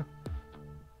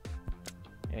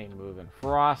 It ain't moving.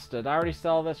 Frosted. I already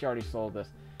sell this? You already sold this.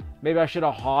 Maybe I should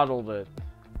have hodled it.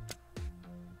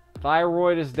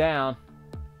 Thyroid is down.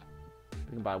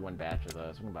 We can buy one batch of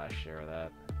those. We can buy a share of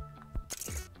that.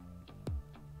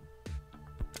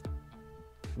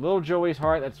 Little Joey's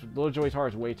heart. Little Joey's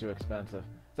heart is way too expensive.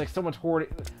 It's like someone's hoarding,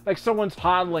 like someone's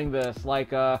hodling this,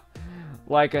 like a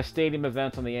stadium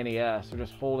event on the NES. They're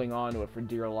just holding on to it for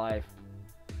dear life.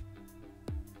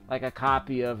 Like a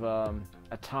copy of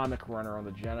Atomic Runner on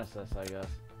the Genesis, I guess.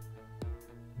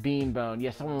 Beanbone.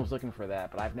 Yeah, someone was looking for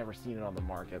that, but I've never seen it on the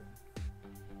market.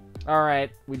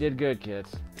 Alright, we did good,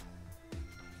 kids.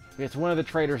 I guess one of the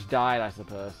traders died, I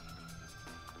suppose.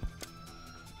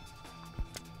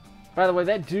 By the way,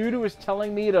 that dude who was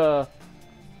telling me to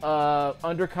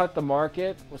undercut the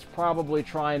market was probably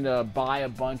trying to buy a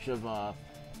bunch of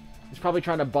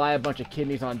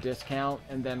kidneys on discount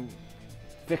and then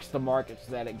fix the market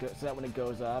so that when it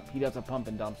goes up, he does a pump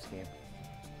and dump scheme.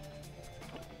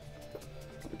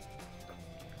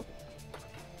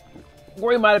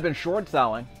 Or he might have been short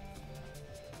selling.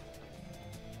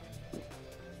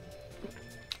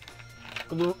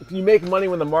 You make money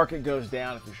when the market goes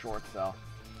down if you short sell,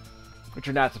 which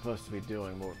you're not supposed to be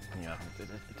doing. Well, you know,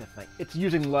 it's a thing. It's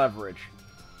using leverage.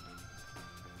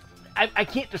 I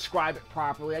can't describe it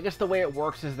properly. I guess the way it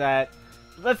works is that,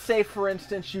 let's say, for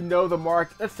instance, you know the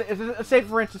market. Let's say,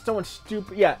 for instance, someone's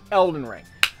stupid. Yeah, Elden Ring.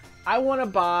 I want to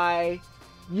buy.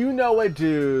 You know a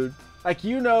dude. Like,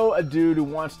 you know a dude who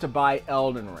wants to buy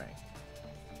Elden Ring.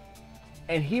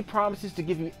 And he promises to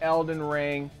give you Elden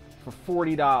Ring for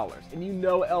 $40. And you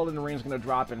know Elden Ring's going to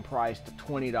drop in price to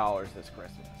 $20 this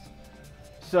Christmas.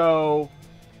 So,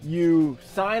 you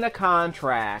sign a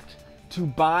contract to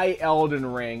buy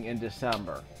Elden Ring in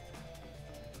December.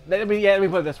 let me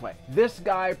put it this way. This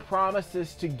guy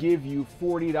promises to give you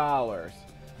 $40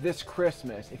 this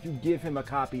Christmas if you give him a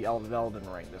copy of Elden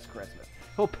Ring this Christmas.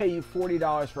 He'll pay you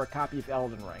 $40 for a copy of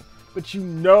Elden Ring, but you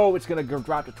know it's going to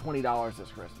drop to $20 this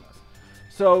Christmas.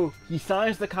 So he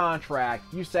signs the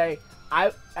contract. You say,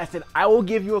 I said, I will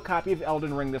give you a copy of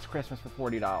Elden Ring this Christmas for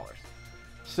 $40.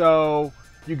 So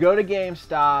you go to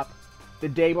GameStop the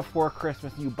day before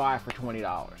Christmas and you buy it for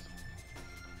 $20.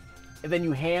 And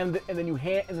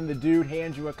then the dude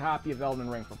hands you a copy of Elden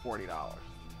Ring for $40.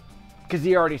 Because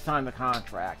he already signed the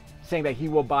contract, saying that he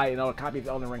will buy a copy of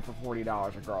Elden Ring for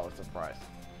 $40 regardless of price.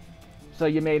 So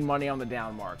you made money on the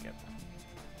down market.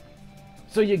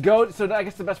 So I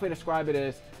guess the best way to describe it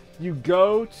is, you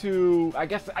go to, I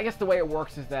guess the way it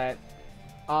works is that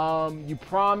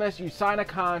you sign a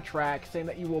contract saying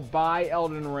that you will buy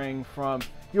Elden Ring from,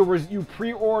 you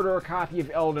pre-order a copy of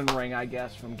Elden Ring, I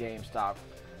guess, from GameStop.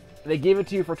 They give it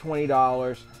to you for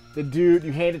 $20. The dude,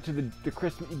 you hand it to the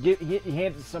Christmas, you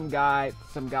hand it to some guy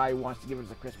who wants to give it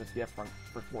as a Christmas gift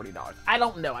for $40. I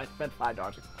don't know. I spent $5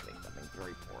 to complete something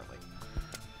very poorly.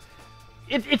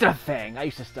 It's a thing. I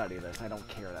used to study this. I don't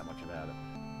care that much about it.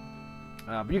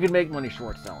 But you can make money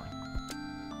short selling.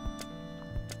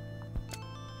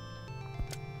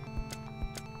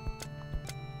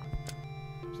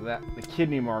 So that the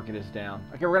kidney market is down.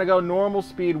 Okay, we're gonna go normal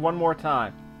speed one more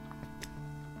time.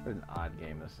 What an odd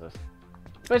game this is.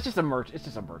 But it's just a merchant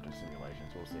simulation,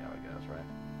 so we'll see how it goes, right?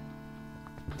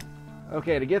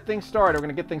 Okay, to get things started, we're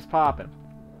gonna get things popping.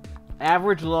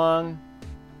 Average lung.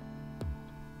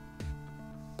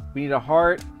 We need a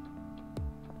heart.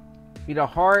 We need a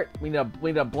heart. We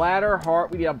need a bladder,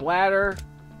 heart. We need a bladder,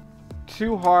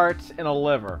 2 hearts, and a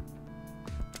liver.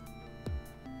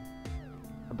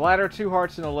 A bladder, 2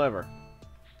 hearts, and a liver.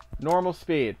 Normal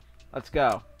speed. Let's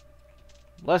go.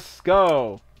 Let's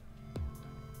go.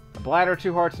 A bladder,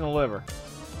 2 hearts, and a liver.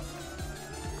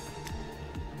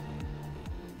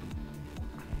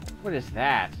 What is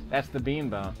that? That's the bean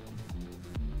bone.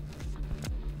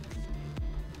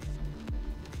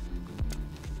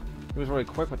 He was really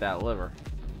quick with that liver.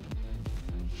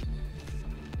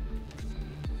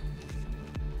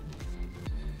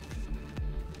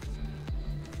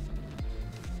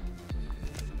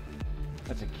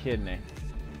 That's a kidney.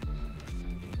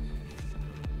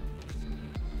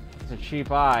 It's a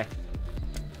cheap eye.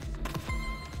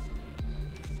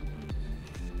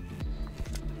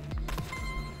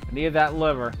 I need that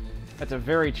liver. That's a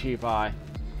very cheap eye.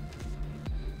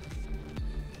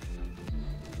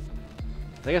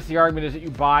 I guess the argument is that you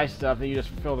buy stuff and you just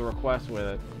fulfill the request with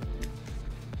it.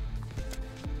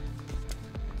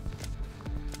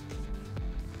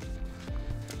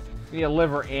 You need a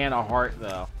liver and a heart,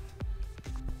 though.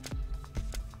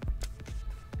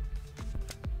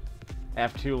 I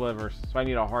have 2 livers, so I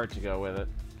need a heart to go with it.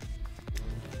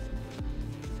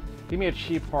 Give me a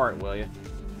cheap heart, will you?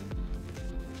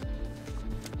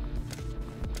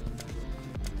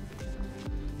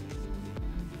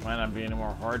 Might not be any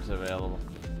more hearts available.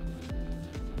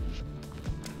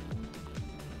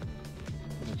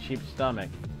 It's a cheap stomach.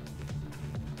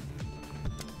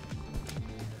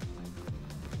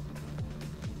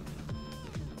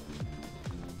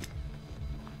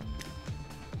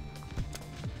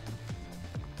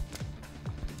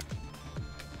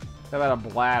 How about a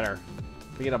bladder?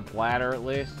 Can we get a bladder at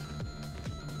least?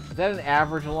 Is that an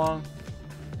average lung?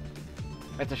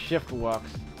 That's a shift lux.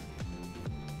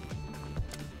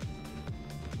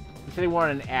 He said he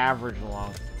wanted an average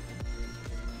lung.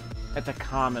 That's a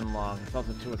common lung. It's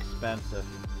also too expensive.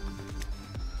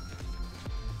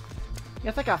 Yeah,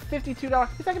 it's like a $52. He's not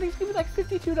gonna give me like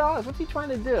 $52. What's he trying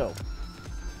to do?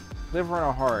 Liver and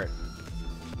a heart.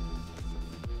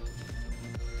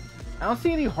 I don't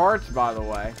see any hearts, by the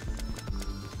way.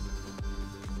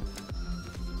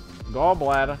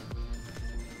 Gallbladder.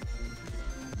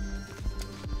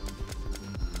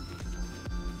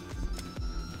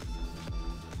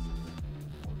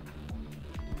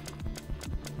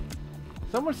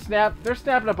 They're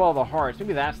snapping up all the hearts.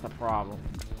 Maybe that's the problem.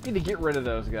 Need to get rid of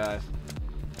those guys.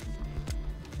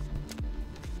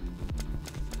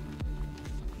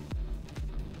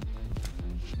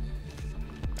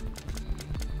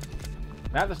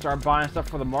 I have to start buying stuff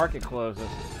before the market closes.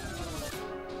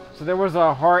 So there was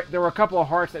a heart. There were a couple of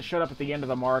hearts that showed up at the end of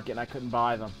the market, and I couldn't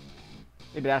buy them.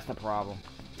 Maybe that's the problem.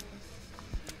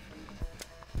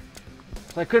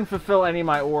 So I couldn't fulfill any of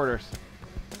my orders.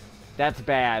 That's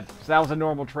bad. So that was a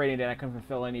normal trading day. I couldn't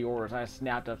fulfill any orders. I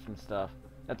snapped up some stuff.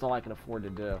 That's all I could afford to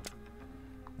do.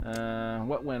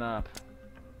 What went up?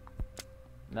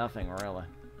 Nothing, really.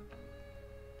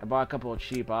 I bought a couple of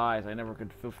cheap eyes. I never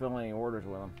could fulfill any orders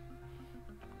with them.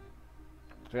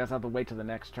 So I guess I'll have to wait till the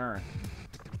next turn.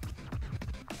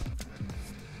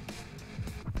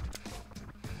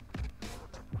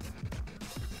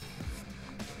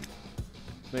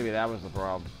 Maybe that was the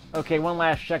problem. Okay, one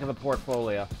last check of the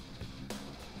portfolio.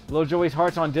 Little Joey's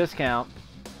Heart's on discount.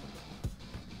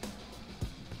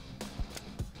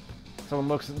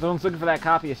 Someone's looking for that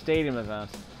copy of Stadium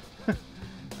Events.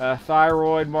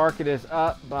 Thyroid market is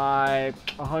up by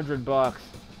 $100.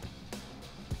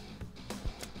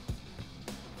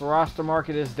 Verosta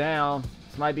market is down.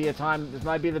 This might be the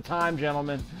time,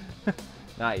 gentlemen.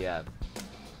 Not yet.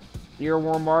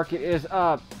 Earworm market is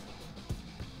up.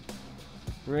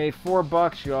 We made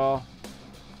 $4, y'all.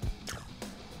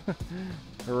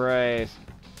 Hooray.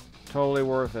 Totally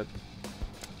worth it.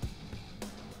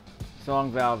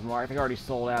 Song Valves market. I think I already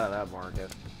sold out of that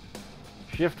market.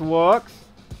 Shift Wooks.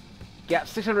 Got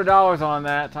 $600 on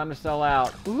that. Time to sell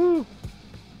out. Woo!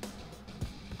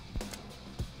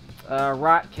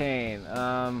 Rot Cane.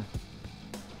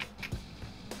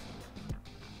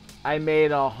 I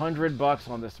made $100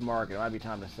 on this market. It might be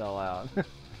time to sell out.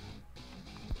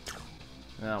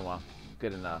 Oh well,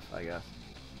 good enough, I guess.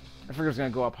 I figured it was going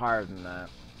to go up higher than that.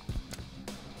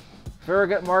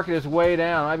 Farragut market is way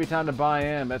down. Might be time to buy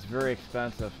in. That's very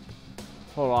expensive.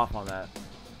 Hold off on that.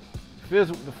 The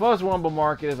Fuzzwumble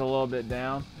market is a little bit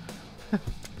down.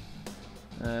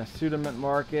 Sudament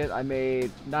market, I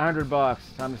made $900.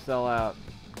 Time to sell out.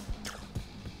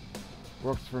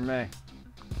 Works for me.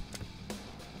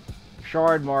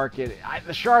 Shard market.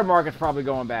 The Shard market's probably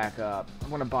going back up. I'm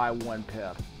going to buy 1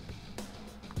 pip.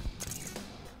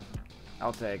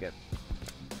 I'll take it.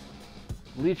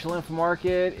 Leech Lymph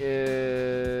market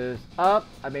is up.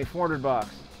 I made $400.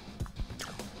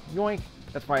 Yoink.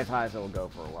 That's probably as high as it will go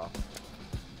for a while.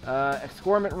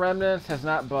 Excrement Remnants has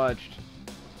not budged.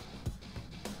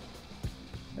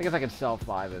 I guess I can sell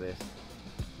 5 of these.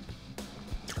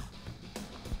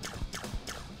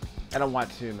 I don't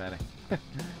want too many.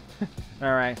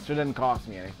 Alright, so it didn't cost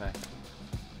me anything.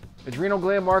 Adrenal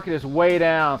Gland market is way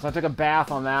down, so I took a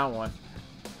bath on that one.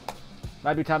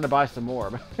 Might be time to buy some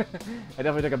more, but I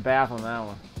definitely took a bath on that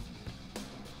one.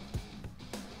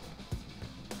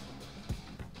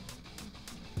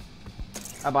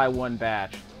 I buy 1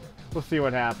 batch. We'll see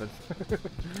what happens.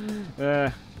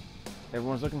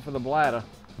 Everyone's looking for the bladder.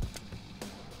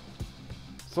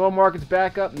 Soil market's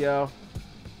back up, yo.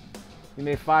 We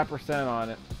made 5% on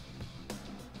it.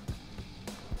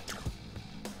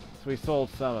 So we sold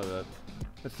some of it.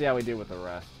 Let's see how we do with the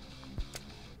rest.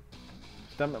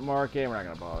 Stomach market, we're not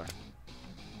gonna bother.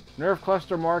 Nerve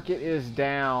cluster market is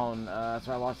down.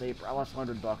 So I lost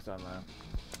 $100 on that.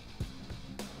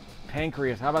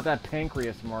 Pancreas, how about that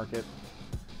pancreas market?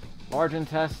 Large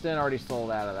intestine, already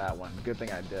sold out of that one. Good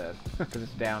thing I did, because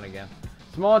it's down again.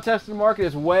 Small intestine market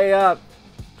is way up,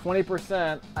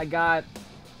 20%. I got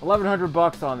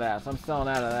 $1,100 on that, so I'm selling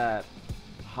out of that.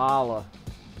 Holla.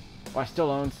 Oh, I still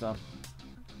own some.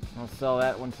 I'll sell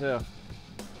that one too.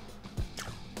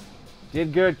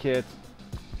 Did good, kids.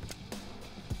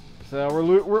 So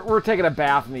we're taking a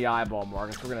bath in the eyeball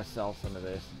markets. We're gonna sell some of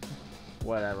this.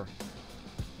 Whatever.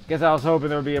 Guess I was hoping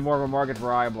there would be more of a market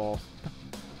for eyeballs.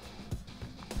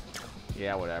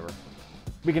 Yeah, whatever.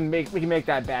 We can make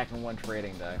that back in 1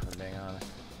 trading day, if I'm being honest.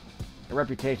 The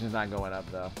reputation's not going up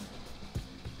though.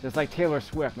 Just like Taylor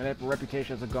Swift, my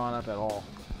reputation hasn't gone up at all.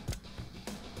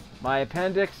 My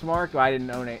appendix market, I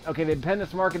didn't own it. Okay, the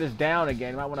appendix market is down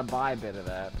again. You might want to buy a bit of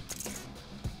that.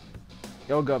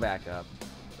 It'll go back up.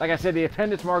 Like I said, the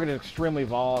appendix market is extremely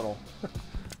volatile.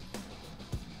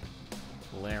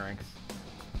 Larynx.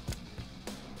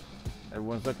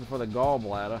 Everyone's looking for the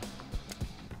gallbladder.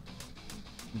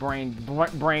 Brain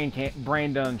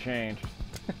don't change.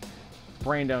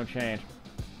 Brain don't change.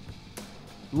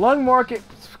 Lung market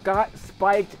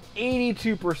spiked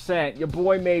 82%. Your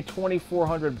boy made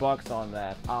 $2,400 on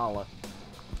that. Holla.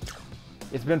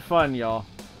 It's been fun, y'all.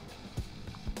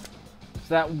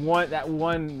 So that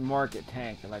one market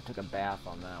tanked, and I took a bath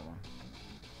on that one.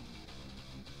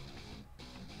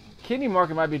 Kidney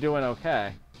market might be doing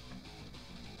okay.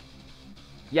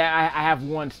 Yeah, I have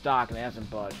 1 stock, and it hasn't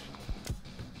budged.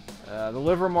 The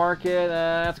liver market,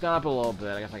 that's gone up a little bit.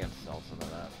 I guess I can sell some of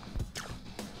that.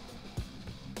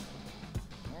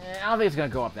 I don't think it's going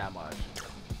to go up that much.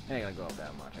 It ain't going to go up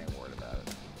that much. I ain't worried about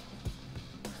it.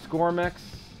 Scormix,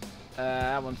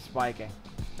 that one's spiking.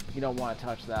 You don't want to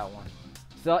touch that one.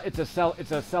 It's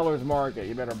a seller's market.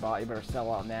 You better buy. You better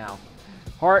sell out now.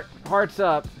 Hearts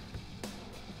up.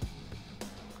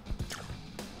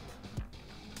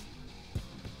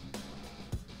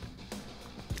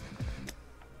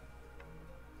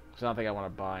 So I don't think I want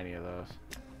to buy any of those.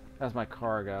 That's my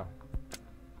cargo.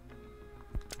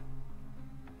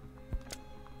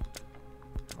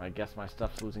 I guess my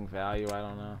stuff's losing value. I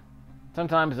don't know.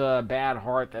 Sometimes a bad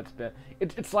heart that's been.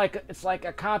 It's like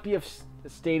a copy of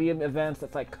stadium events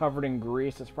that's like covered in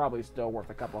grease. It's probably still worth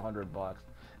a couple $100.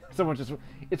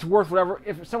 It's worth whatever.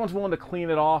 If someone's willing to clean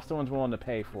it off, someone's willing to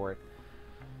pay for it.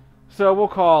 So we'll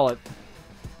call it.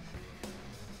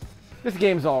 This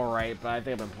game's all right, but I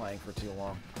think I've been playing for too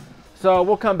long. So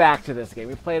we'll come back to this game.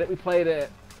 We played it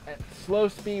at slow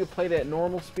speed. We played it at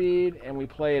normal speed, and we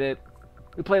played it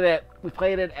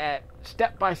at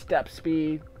step-by-step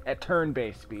speed, at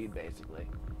turn-based speed, basically.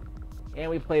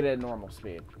 And we played it at normal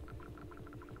speed.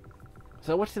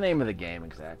 So what's the name of the game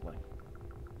exactly?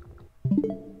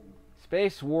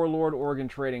 Space Warlord Organ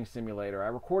Trading Simulator. I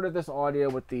recorded this audio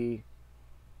with the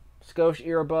Scotia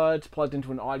earbuds, plugged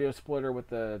into an audio splitter with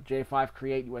the J5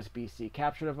 Create USB-C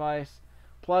capture device,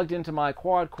 plugged into my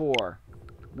quad-core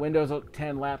Windows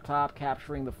 10 laptop,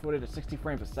 capturing the footage at 60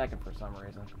 frames a second for some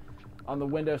reason. On the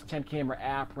Windows 10 camera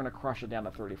app, we're going to crush it down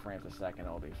to 30 frames a second.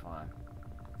 It'll be fine.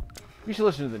 You should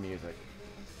listen to the music.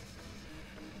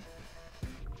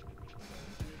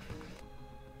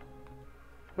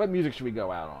 What music should we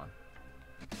go out on?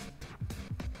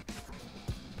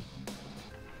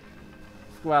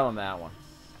 Let's go out on that one.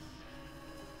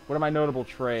 What are my notable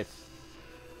traits?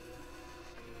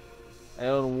 I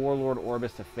owe the Warlord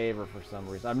Orbis a favor for some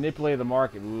reason. I manipulated the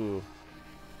market. Ooh.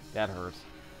 That hurts.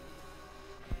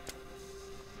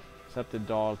 Accepted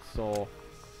dog soul.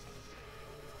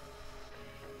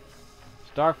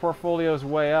 Stock portfolio's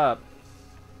way up.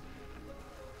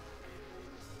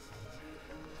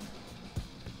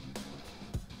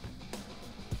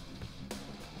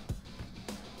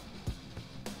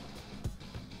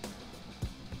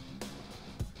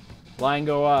 Line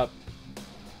go up.